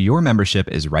phone, so your membership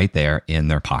is right there in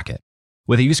their pocket.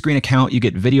 With a Uscreen account, you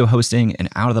get video hosting, an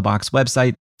out-of-the-box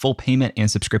website, full payment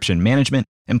and subscription management,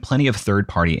 and plenty of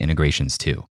third-party integrations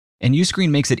too. And Uscreen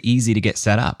makes it easy to get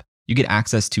set up. You get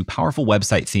access to powerful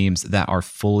website themes that are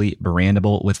fully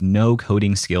brandable with no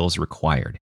coding skills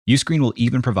required. Uscreen will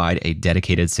even provide a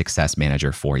dedicated success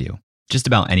manager for you. Just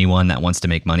about anyone that wants to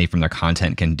make money from their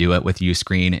content can do it with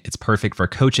Uscreen. It's perfect for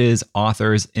coaches,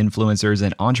 authors, influencers,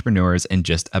 and entrepreneurs in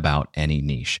just about any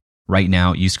niche. Right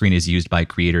now, Uscreen is used by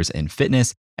creators in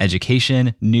fitness,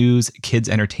 education, news, kids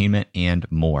entertainment, and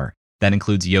more. That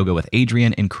includes Yoga with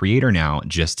Adriene and Creator Now,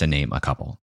 just to name a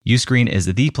couple. Uscreen is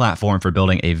the platform for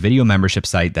building a video membership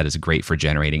site that is great for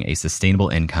generating a sustainable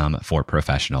income for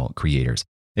professional creators.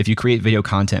 If you create video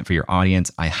content for your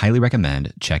audience, I highly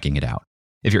recommend checking it out.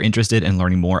 If you're interested in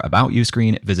learning more about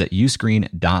Uscreen, visit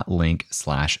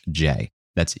uscreen.link/J.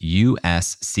 That's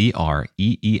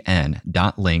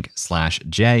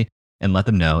uscreen.link/J, and let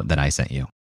them know that I sent you.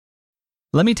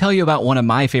 Let me tell you about one of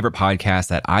my favorite podcasts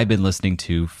that I've been listening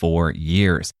to for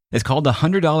years. It's called The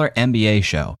 $100 MBA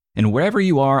Show. And wherever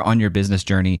you are on your business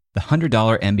journey, the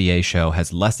 $100 MBA Show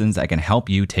has lessons that can help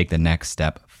you take the next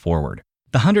step forward.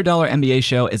 The $100 MBA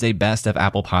Show is a Best of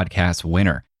Apple Podcasts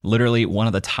winner. literally one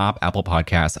of the top Apple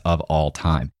podcasts of all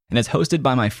time. And it's hosted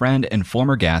by my friend and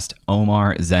former guest,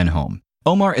 Omar Zenhom.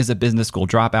 Omar is a business school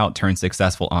dropout turned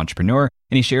successful entrepreneur,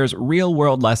 and he shares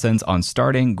real-world lessons on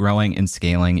starting, growing, and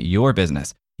scaling your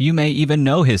business. You may even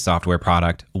know his software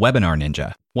product, Webinar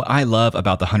Ninja. What I love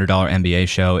about the $100 MBA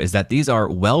show is that these are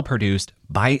well-produced,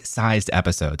 bite-sized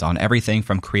episodes on everything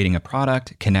from creating a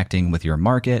product, connecting with your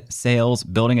market, sales,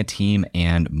 building a team,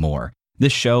 and more.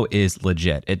 This show is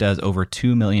legit. It does over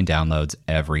 2 million downloads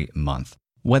every month.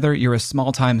 Whether you're a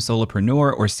small-time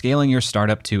solopreneur or scaling your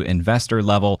startup to investor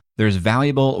level, there's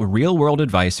valuable real-world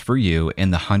advice for you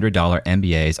in the $100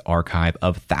 MBA's archive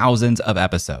of thousands of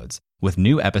episodes, with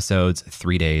new episodes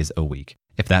 3 days a week.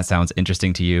 If that sounds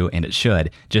interesting to you, and it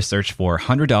should, just search for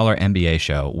 $100 MBA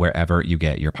show wherever you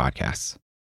get your podcasts.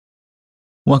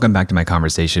 Welcome back to my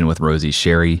conversation with Rosie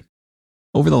Sherry.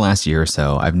 Over the last year or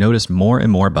so, I've noticed more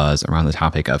and more buzz around the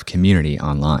topic of community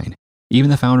online.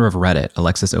 Even the founder of Reddit,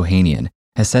 Alexis Ohanian,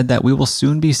 has said that we will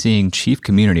soon be seeing Chief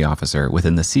Community Officer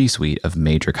within the C-suite of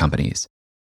major companies.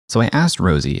 So I asked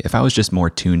Rosie if I was just more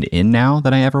tuned in now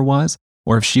than I ever was,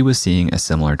 or if she was seeing a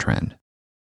similar trend.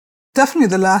 Definitely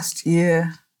the last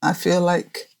year, I feel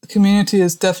like the community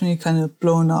has definitely kind of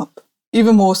blown up,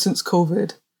 even more since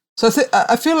COVID. So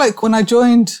I feel like when I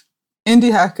joined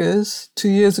Indie Hackers 2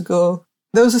 years ago,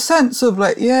 there was a sense of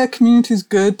like, yeah, community is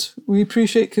good. We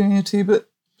appreciate community, but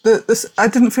I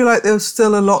didn't feel like there was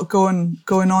still a lot going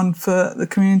on for the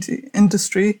community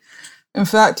industry. In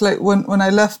fact, like when I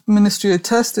left Ministry of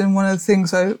Testing, one of the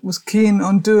things I was keen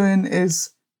on doing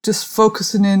is just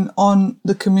focusing in on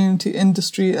the community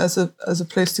industry as a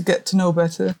place to get to know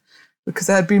better, because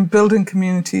I had been building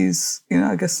communities,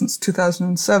 I guess since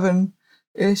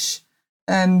 2007-ish,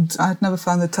 and I had never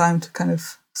found the time to kind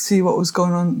of see what was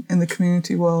going on in the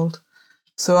community world.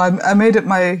 So I made it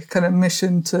my kind of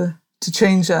mission to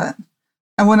change that.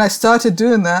 And when I started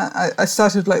doing that, I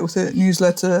started like with a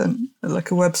newsletter and like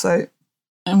a website.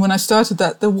 And when I started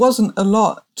that, there wasn't a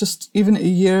lot, just even a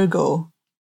year ago,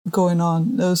 going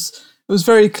on. It was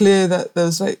very clear that there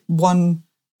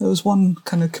was one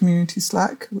kind of community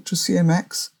Slack, which was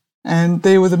CMX, and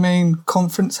they were the main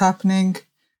conference happening.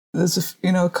 There's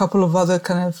a couple of other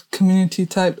kind of community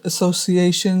type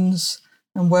associations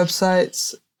and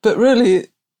websites, but really,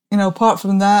 apart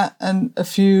from that and a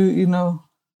few,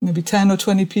 maybe 10 or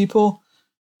 20 people,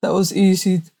 that was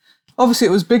easy. Obviously,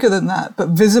 it was bigger than that, but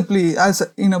visibly, as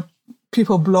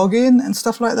people blogging and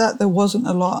stuff like that, there wasn't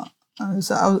a lot. I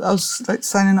was like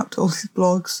signing up to all these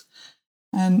blogs,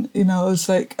 and it was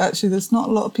like, actually, there's not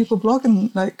a lot of people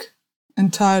blogging like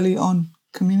entirely on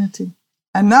community.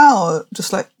 And now,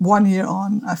 just like 1 year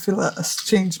on, I feel that has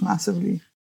changed massively.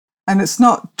 And it's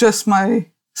not just my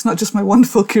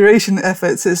wonderful curation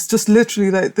efforts. It's just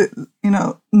literally like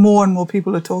more and more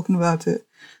people are talking about it.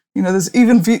 There's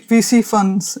even VC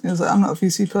funds. I'm not a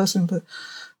VC person, but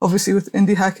obviously with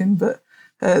indie hacking, but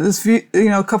there's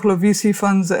a couple of VC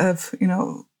funds that have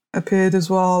appeared as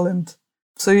well. And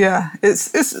so yeah,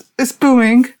 it's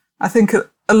booming. I think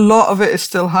a lot of it is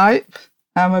still hype.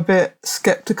 I'm a bit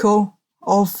skeptical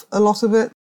of a lot of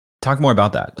it. Talk more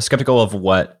about that. Skeptical of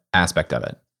what aspect of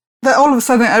it? That all of a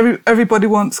sudden everybody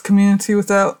wants community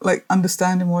without like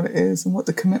understanding what it is and what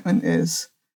the commitment is.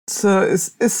 So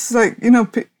it's like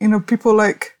people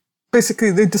like basically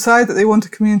they decide that they want a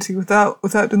community without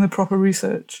doing the proper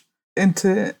research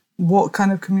into what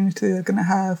kind of community they're going to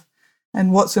have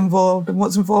and what's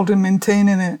involved in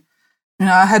maintaining it.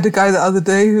 I had a guy the other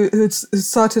day who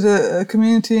started a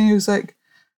community, and he was like,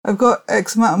 I've got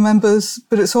X amount of members,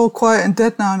 but it's all quiet and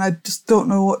dead now, and I just don't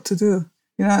know what to do.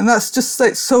 And that's just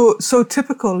like so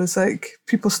typical. It's like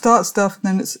people start stuff and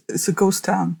then it's a ghost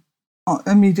town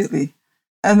immediately.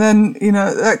 And then,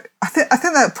 like I think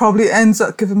that probably ends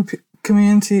up giving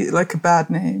community like a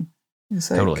bad name. It's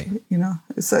like, totally.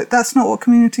 It's like, that's not what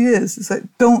community is. It's like,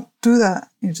 don't do that.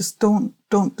 You just don't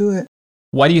do it.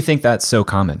 Why do you think that's so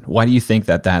common? Why do you think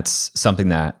that that's something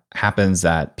that happens,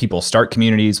 that people start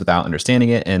communities without understanding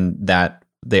it and that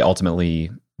they ultimately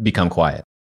become quiet?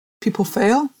 People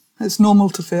fail. It's normal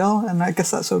to fail, and I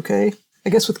guess that's okay. I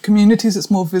guess with communities,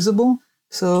 it's more visible.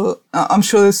 So I'm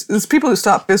sure there's people who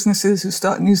start businesses, who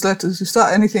start newsletters, who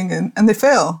start anything, and they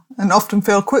fail, and often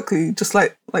fail quickly, just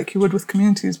like you would with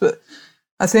communities. But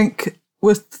I think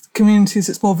with communities,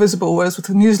 it's more visible, whereas with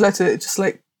a newsletter, it just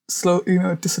like slow,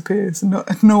 disappears, and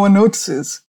no one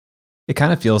notices. It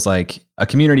kind of feels like a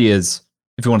community is,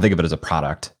 if you want to think of it as a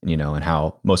product, and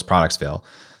how most products fail,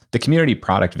 the community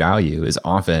product value is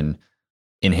often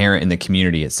inherent in the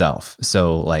community itself.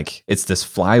 So like it's this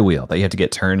flywheel that you have to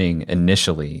get turning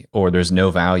initially, or there's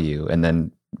no value. And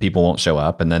then people won't show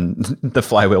up, and then the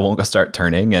flywheel won't start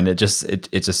turning, and it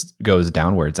just goes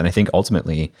downwards. And I think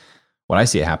ultimately what I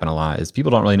see it happen a lot is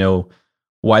people don't really know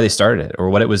why they started it or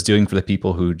what it was doing for the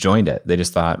people who joined it. They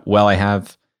just thought, well, I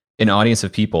have an audience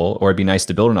of people, or it'd be nice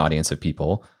to build an audience of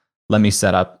people. Let me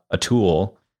set up a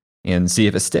tool and see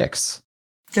if it sticks.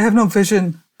 They have no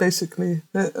vision, basically.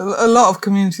 A lot of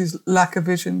communities lack a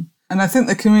vision. And I think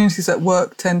the communities at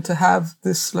work tend to have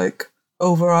this like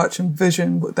overarching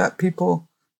vision that people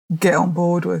get on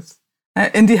board with.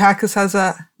 Indie Hackers has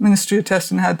that. Ministry of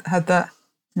Testing had that.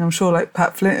 I'm sure like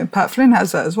Pat Flynn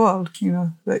has that as well.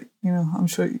 I'm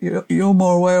sure you're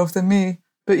more aware of than me.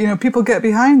 But people get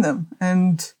behind them,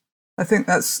 and I think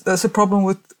that's a problem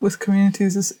with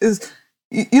communities. Is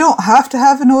you don't have to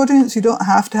have an audience. You don't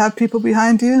have to have people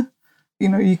behind you.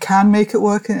 You can make it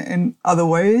work in other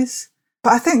ways.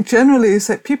 But I think generally it's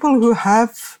like people who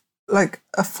have like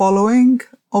a following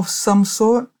of some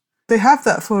sort, they have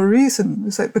that for a reason.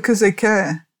 It's like because they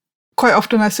care. Quite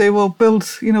often I say, well,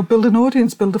 build an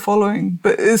audience, build a following.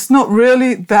 But it's not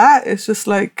really that. It's just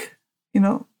like,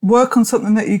 work on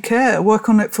something that you care. Work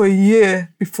on it for a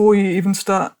year before you even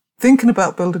start thinking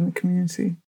about building a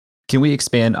community. Can we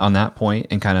expand on that point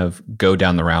and kind of go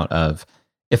down the route of,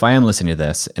 if I am listening to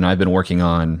this and I've been working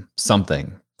on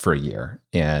something for a year,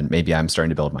 and maybe I'm starting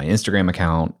to build my Instagram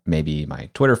account, maybe my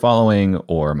Twitter following,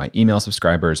 or my email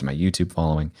subscribers, my YouTube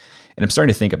following, and I'm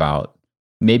starting to think about,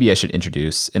 maybe I should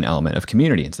introduce an element of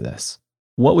community into this.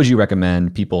 What would you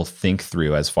recommend people think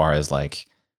through as far as like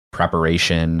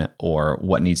preparation, or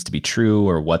what needs to be true,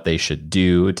 or what they should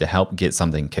do to help get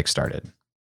something kickstarted?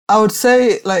 I would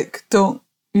say like don't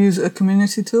use a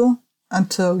community tool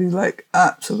until you like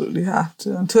absolutely have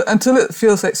to, until it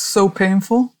feels like so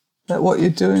painful that what you're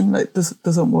doing like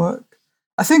doesn't work.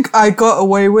 I think I got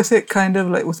away with it kind of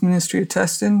like with Ministry of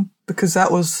Testing because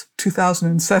that was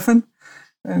 2007.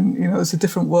 And it's a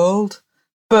different world,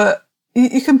 but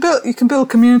you can build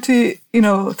community,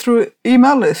 through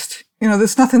email list.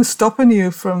 There's nothing stopping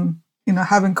you from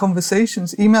having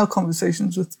email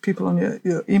conversations with people on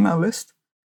your email list.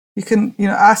 You can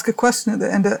ask a question at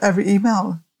the end of every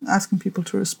email, asking people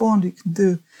to respond. You can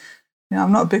do,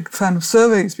 I'm not a big fan of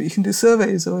surveys, but you can do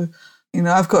surveys, or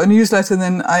I've got a newsletter, and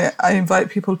then I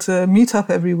invite people to meet up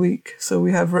every week. So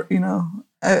we have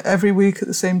every week at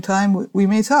the same time we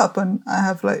meet up, and I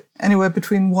have like anywhere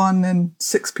between 1 and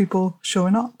 6 people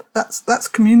showing up. That's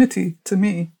community to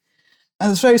me,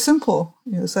 and it's very simple.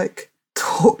 It's like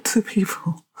talk to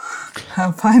people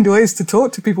and find ways to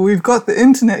talk to people. We've got the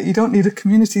internet. You don't need a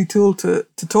community tool to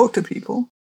talk to people.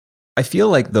 I feel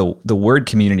like the word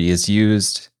community is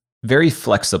used very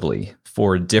flexibly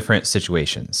for different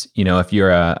situations. If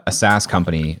you're a SaaS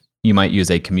company, you might use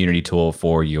a community tool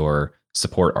for your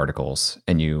support articles,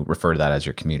 and you refer to that as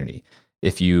your community.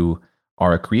 If you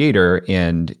are a creator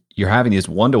and you're having these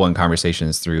one-to-one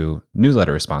conversations through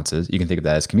newsletter responses, you can think of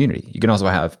that as community. You can also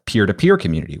have peer-to-peer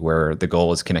community, where the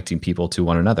goal is connecting people to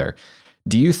one another.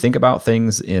 Do you think about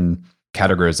things in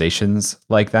categorizations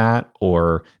like that,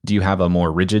 or do you have a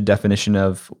more rigid definition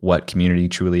of what community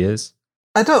truly is?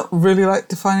 I don't really like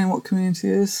defining what community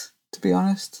is, to be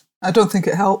honest. I don't think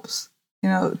it helps.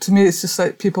 To me, it's just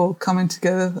like people coming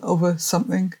together over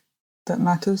something that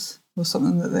matters or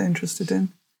something that they're interested in.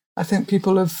 I think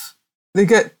people they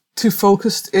get too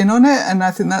focused in on it, and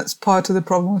I think that's part of the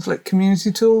problem with like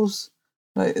community tools,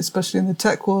 like especially in the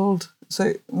tech world. It's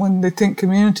like when they think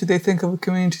community, they think of a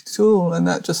community tool, and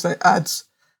that just like adds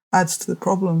to the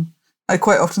problem. I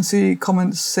quite often see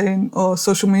comments saying, "Oh,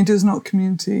 social media is not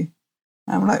community."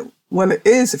 And I'm like, well, it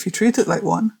is if you treat it like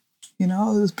one.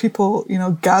 There's people,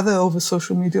 gather over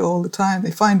social media all the time. They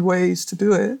find ways to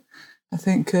do it. I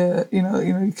think, you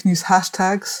can use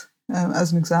hashtags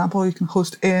as an example. You can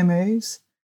host AMAs,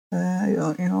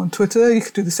 on Twitter. You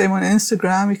could do the same on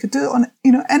Instagram. You could do it on,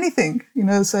 anything.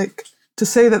 It's like to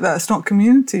say that that's not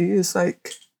community is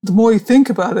like the more you think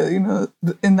about it,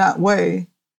 in that way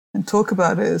and talk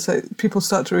about it, it's like people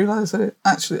start to realize that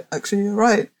actually you're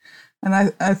right.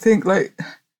 And I think like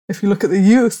if you look at the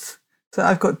youth. So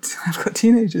I've got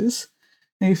teenagers,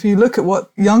 and if you look at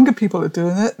what younger people are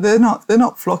doing, they're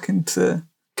not flocking to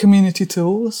community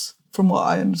tools, from what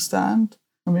I understand.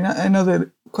 I mean, I know they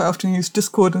quite often use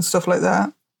Discord and stuff like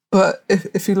that, but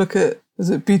if you look at, is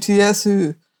it BTS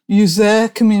who use their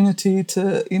community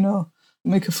to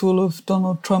make a fool of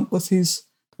Donald Trump with his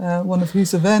one of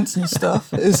his events and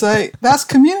stuff? It's like that's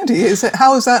community. It's like,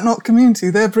 how is that not community?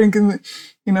 They're bringing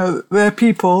their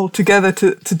people together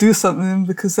to do something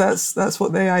because that's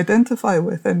what they identify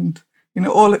with, and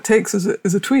all it takes is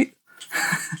a tweet.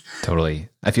 Totally.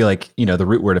 I feel like the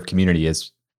root word of community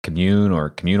is commune or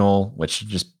communal, which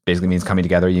just basically means coming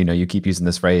together. You keep using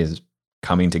this phrase,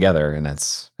 coming together, and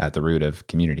that's at the root of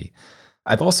community.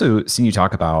 I've also seen you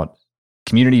talk about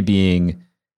community being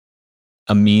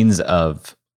a means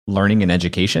of learning and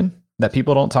education that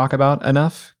people don't talk about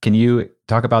enough. Can you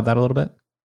talk about that a little bit?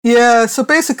 Yeah, so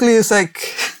basically it's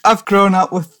like I've grown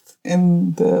up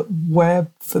in the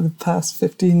web for the past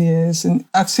 15 years and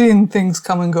I've seen things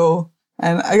come and go.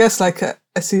 And I guess like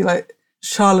I see like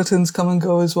charlatans come and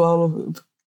go as well, or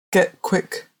get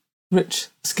quick rich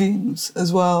schemes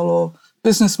as well, or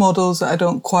business models that I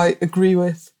don't quite agree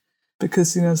with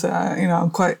because, I'm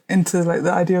quite into like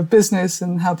the idea of business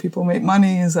and how people make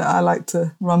money is that I like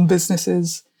to run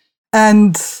businesses.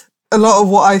 And a lot of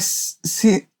what I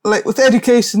see, like with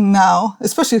education now,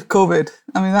 especially with COVID,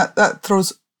 I mean, that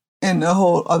throws in a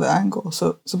whole other angle.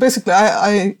 So basically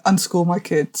I unschool my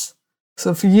kids.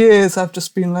 So for years I've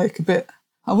just been like a bit,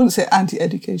 I wouldn't say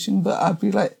anti-education, but I'd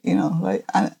be like,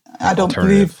 I don't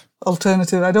believe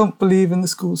alternative. I don't believe in the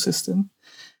school system.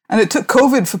 And it took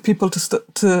COVID for people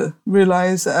to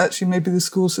realize that actually maybe the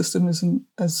school system isn't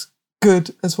as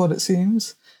good as what it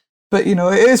seems. But, it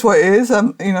is what it is.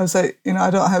 It's like, I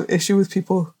don't have issue with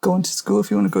people going to school.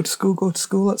 If you want to go to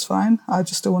school, that's fine. I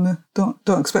just don't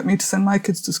expect me to send my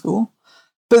kids to school.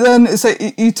 But then it's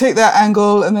like you take that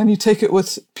angle and then you take it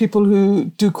with people who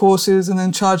do courses and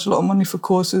then charge a lot of money for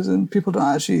courses and people don't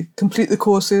actually complete the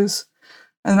courses.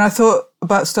 And I thought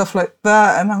about stuff like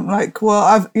that and I'm like,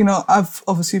 well, I've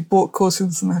obviously bought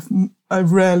courses and I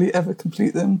rarely ever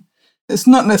complete them. It's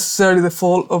not necessarily the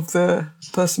fault of the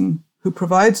person who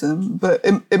provides them, but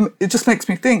it just makes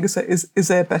me think, is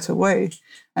there a better way?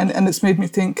 And it's made me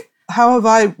think, how have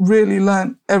I really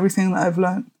learned everything that I've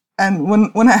learned? And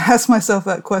when I asked myself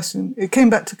that question, it came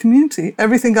back to community.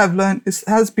 Everything I've learned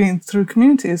has been through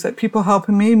community. It's like people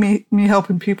helping me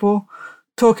helping people,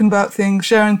 talking about things,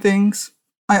 sharing things.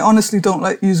 I honestly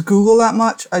don't use Google that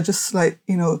much. I just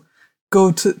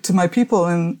go to my people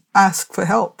and ask for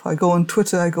help. I go on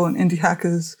Twitter, I go on Indie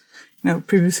Hackers.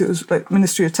 Previously it was like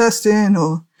Ministry of Testing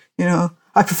or,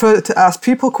 I prefer to ask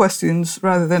people questions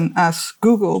rather than ask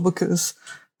Google because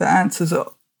the answers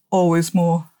are always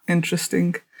more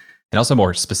interesting. And also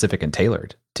more specific and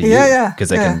tailored to you. Because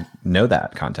they can know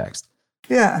that context.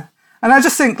 Yeah. And I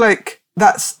just think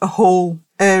that's a whole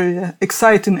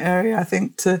exciting area, I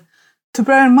think, to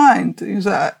bear in mind.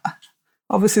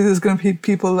 Obviously there's going to be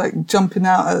people jumping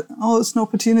out at, it's an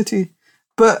opportunity.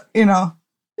 But,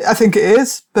 I think it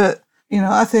is. But,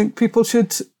 I think people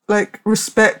should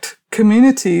respect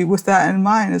community with that in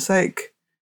mind. It's I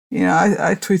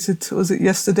tweeted, was it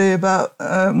yesterday, about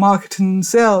marketing and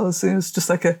sales. It was just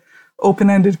a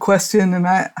open-ended question and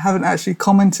I haven't actually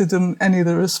commented on any of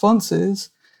the responses.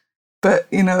 But,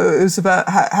 it was about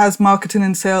has marketing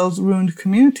and sales ruined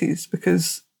communities?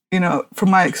 Because, from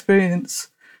my experience,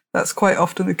 that's quite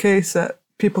often the case that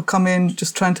people come in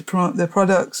just trying to promote their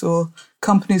products or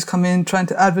companies come in trying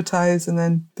to advertise and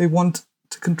then they want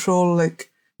to control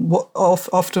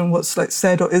often what's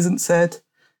said or isn't said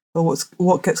or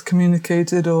what gets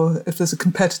communicated, or if there's a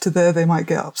competitor there, they might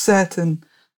get upset and,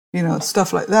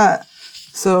 stuff like that.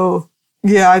 So,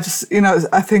 yeah,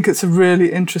 I think it's a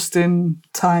really interesting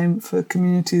time for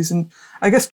communities. And I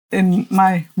guess in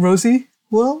my Rosie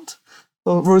world,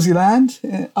 or Rosie land,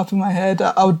 up in my head,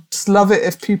 I would just love it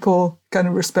if people kind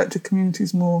of respected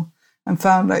communities more and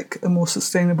found a more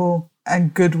sustainable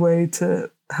and good way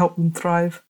to help them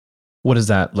thrive. What does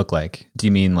that look like? Do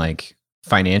you mean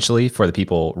financially for the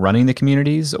people running the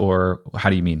communities, or how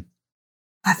do you mean?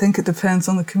 I think it depends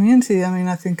on the community. I mean,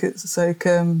 I think it's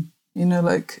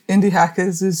Indie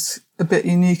Hackers is a bit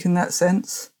unique in that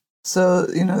sense. So,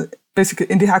 basically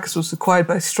Indie Hackers was acquired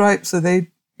by Stripe, so they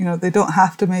don't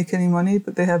have to make any money,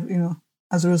 but they have,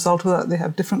 as a result of that, they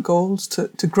have different goals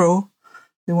to grow.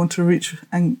 They want to reach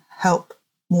and help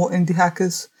more indie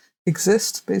hackers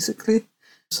exist, basically.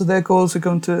 So their goals are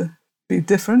going to be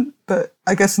different. But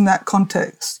I guess in that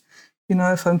context,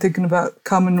 if I'm thinking about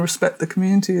come and respect the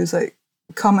community, is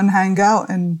come and hang out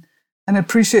and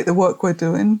appreciate the work we're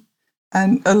doing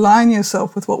and align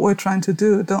yourself with what we're trying to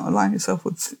do. Don't align yourself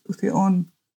with your own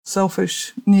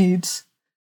selfish needs.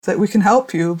 That we can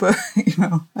help you, but,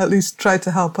 at least try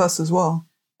to help us as well.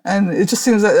 And it just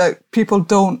seems that people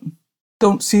don't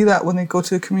see that when they go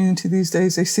to a community these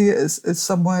days. They see it as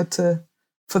somewhere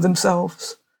for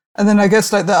themselves. And then I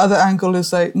guess the other angle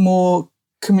is more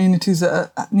communities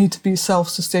that need to be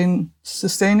sustaining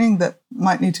that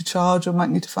might need to charge or might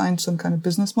need to find some kind of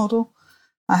business model.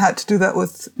 I had to do that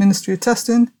with Ministry of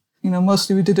Testing.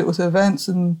 Mostly we did it with events,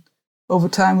 and over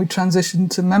time we transitioned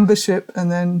to membership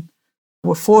and then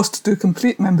were forced to do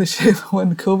complete membership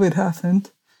when COVID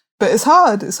happened. But it's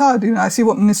hard. It's hard. I see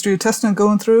what Ministry of Testing are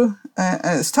going through,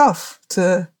 and it's tough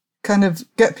to kind of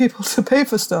get people to pay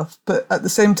for stuff. But at the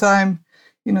same time,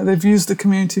 they've used the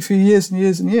community for years and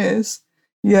years and years.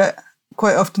 Yet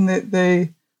quite often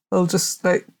they'll just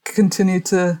continue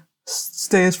to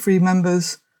stay as free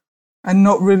members and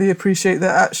not really appreciate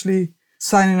that actually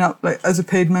signing up as a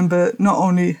paid member not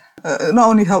only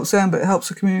helps them, but it helps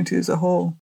the community as a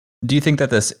whole. Do you think that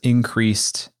this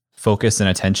increased focus and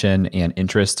attention and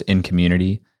interest in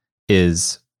community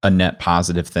is a net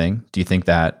positive thing? Do you think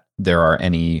that there are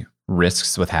any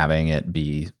risks with having it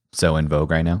be so in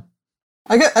vogue right now?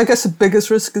 I guess the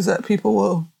biggest risk is that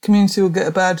community will get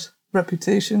a bad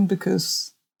reputation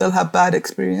because they'll have bad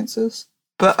experiences.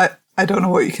 But I don't know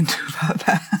what you can do about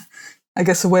that. I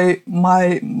guess the way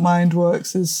my mind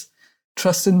works is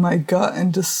trust in my gut,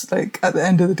 and just at the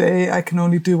end of the day, I can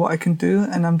only do what I can do,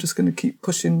 and I'm just going to keep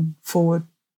pushing forward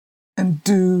and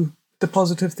do the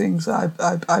positive things I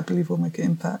believe will make an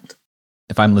impact.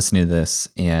 If I'm listening to this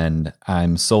and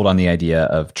I'm sold on the idea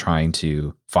of trying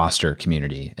to foster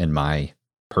community in my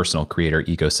personal creator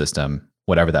ecosystem,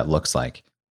 whatever that looks like,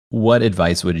 what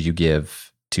advice would you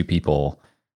give to people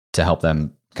to help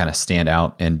them kind of stand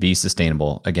out and be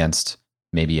sustainable against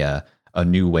maybe a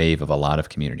new wave of a lot of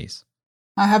communities?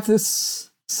 I have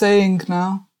this saying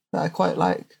now that I quite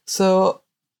like. So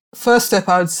first step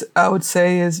I would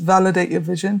say is validate your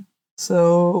vision.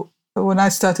 So when I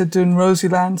started doing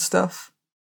Rosieland stuff,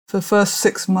 for the first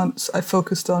 6 months, I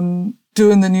focused on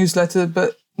doing the newsletter,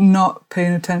 but not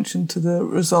paying attention to the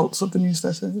results of the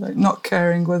newsletter, not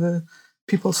caring whether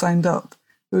people signed up.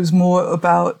 It was more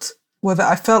about whether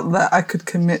I felt that I could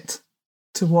commit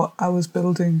to what I was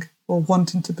building or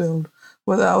wanting to build,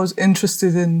 whether I was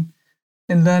interested in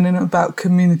learning about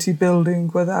community building,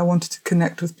 whether I wanted to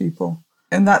connect with people.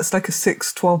 And that's a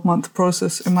 6-12 month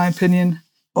process, in my opinion,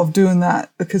 of doing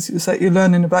that, because it's you're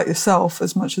learning about yourself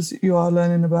as much as you are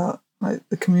learning about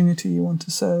the community you want to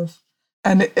serve.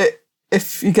 And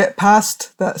if you get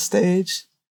past that stage,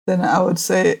 then I would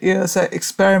say,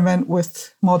 experiment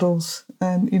with models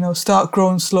and, start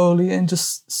growing slowly and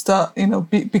just start,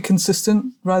 be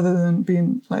consistent rather than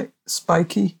being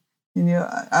spiky in your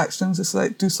actions. It's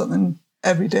do something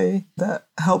every day that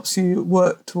helps you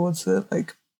work towards a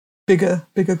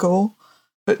bigger goal.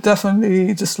 But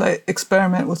definitely just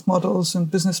experiment with models and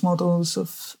business models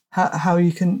of how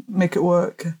you can make it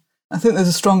work. I think there's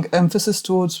a strong emphasis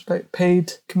towards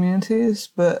paid communities,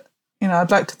 but I'd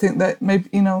like to think that maybe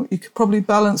you could probably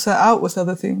balance that out with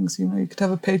other things. You could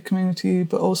have a paid community,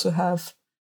 but also have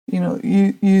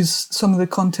you use some of the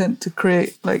content to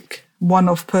create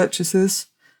one-off purchases.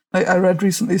 I read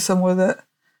recently somewhere that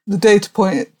the data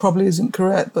point probably isn't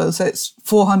correct, but it's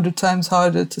 400 times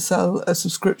harder to sell a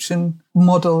subscription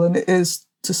model than it is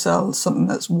to sell something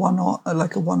that's a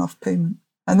one-off payment.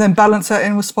 And then balance that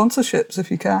in with sponsorships if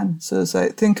you can. So it's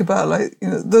think about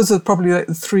those are probably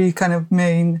the three kind of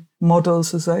main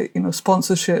models: is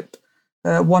sponsorship,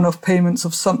 one-off payments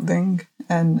of something,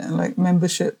 and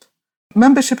membership.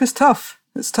 Membership is tough.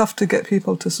 It's tough to get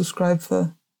people to subscribe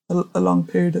for a long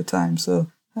period of time. So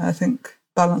I think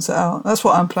balance it out. That's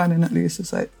what I'm planning, at least,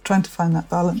 is trying to find that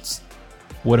balance.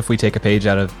 What if we take a page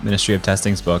out of Ministry of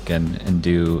Testing's book and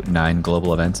do 9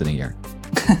 global events in a year?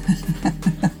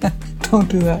 Don't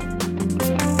do that.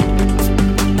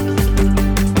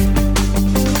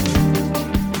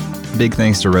 Big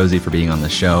thanks to Rosie for being on the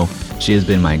show. She has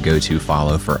been my go-to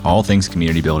follow for all things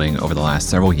community building over the last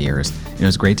several years, and it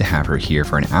was great to have her here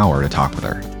for an hour to talk with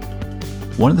her.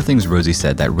 One of the things Rosie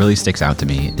said that really sticks out to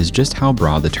me is just how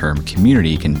broad the term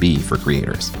community can be for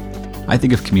creators. I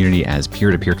think of community as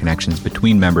peer-to-peer connections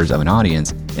between members of an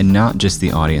audience and not just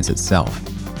the audience itself.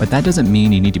 But that doesn't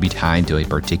mean you need to be tied to a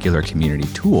particular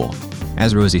community tool.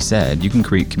 As Rosie said, you can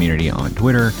create community on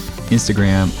Twitter,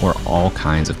 Instagram, or all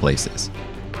kinds of places.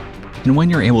 And when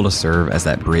you're able to serve as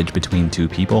that bridge between two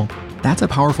people, that's a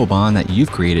powerful bond that you've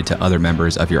created to other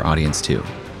members of your audience too.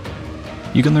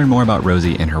 You can learn more about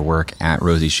Rosie and her work at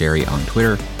Rosie Sherry on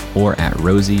Twitter or at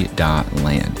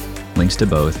rosie.land. Links to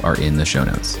both are in the show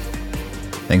notes.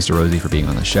 Thanks to Rosie for being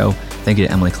on the show. Thank you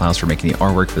to Emily Klaus for making the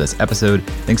artwork for this episode.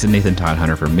 Thanks to Nathan Todd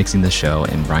Hunter for mixing the show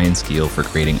and Brian Skeel for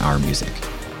creating our music.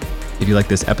 If you like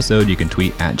this episode, you can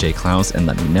tweet at jklaus and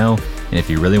let me know. And if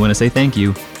you really want to say thank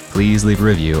you, please leave a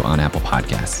review on Apple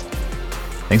Podcasts.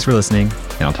 Thanks for listening,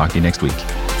 and I'll talk to you next week.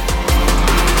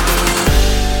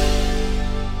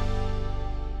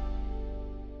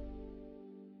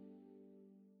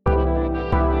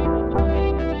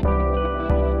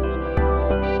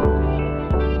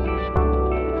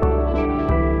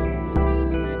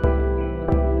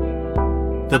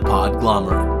 The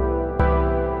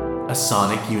Podglomerate, a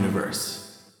sonic universe.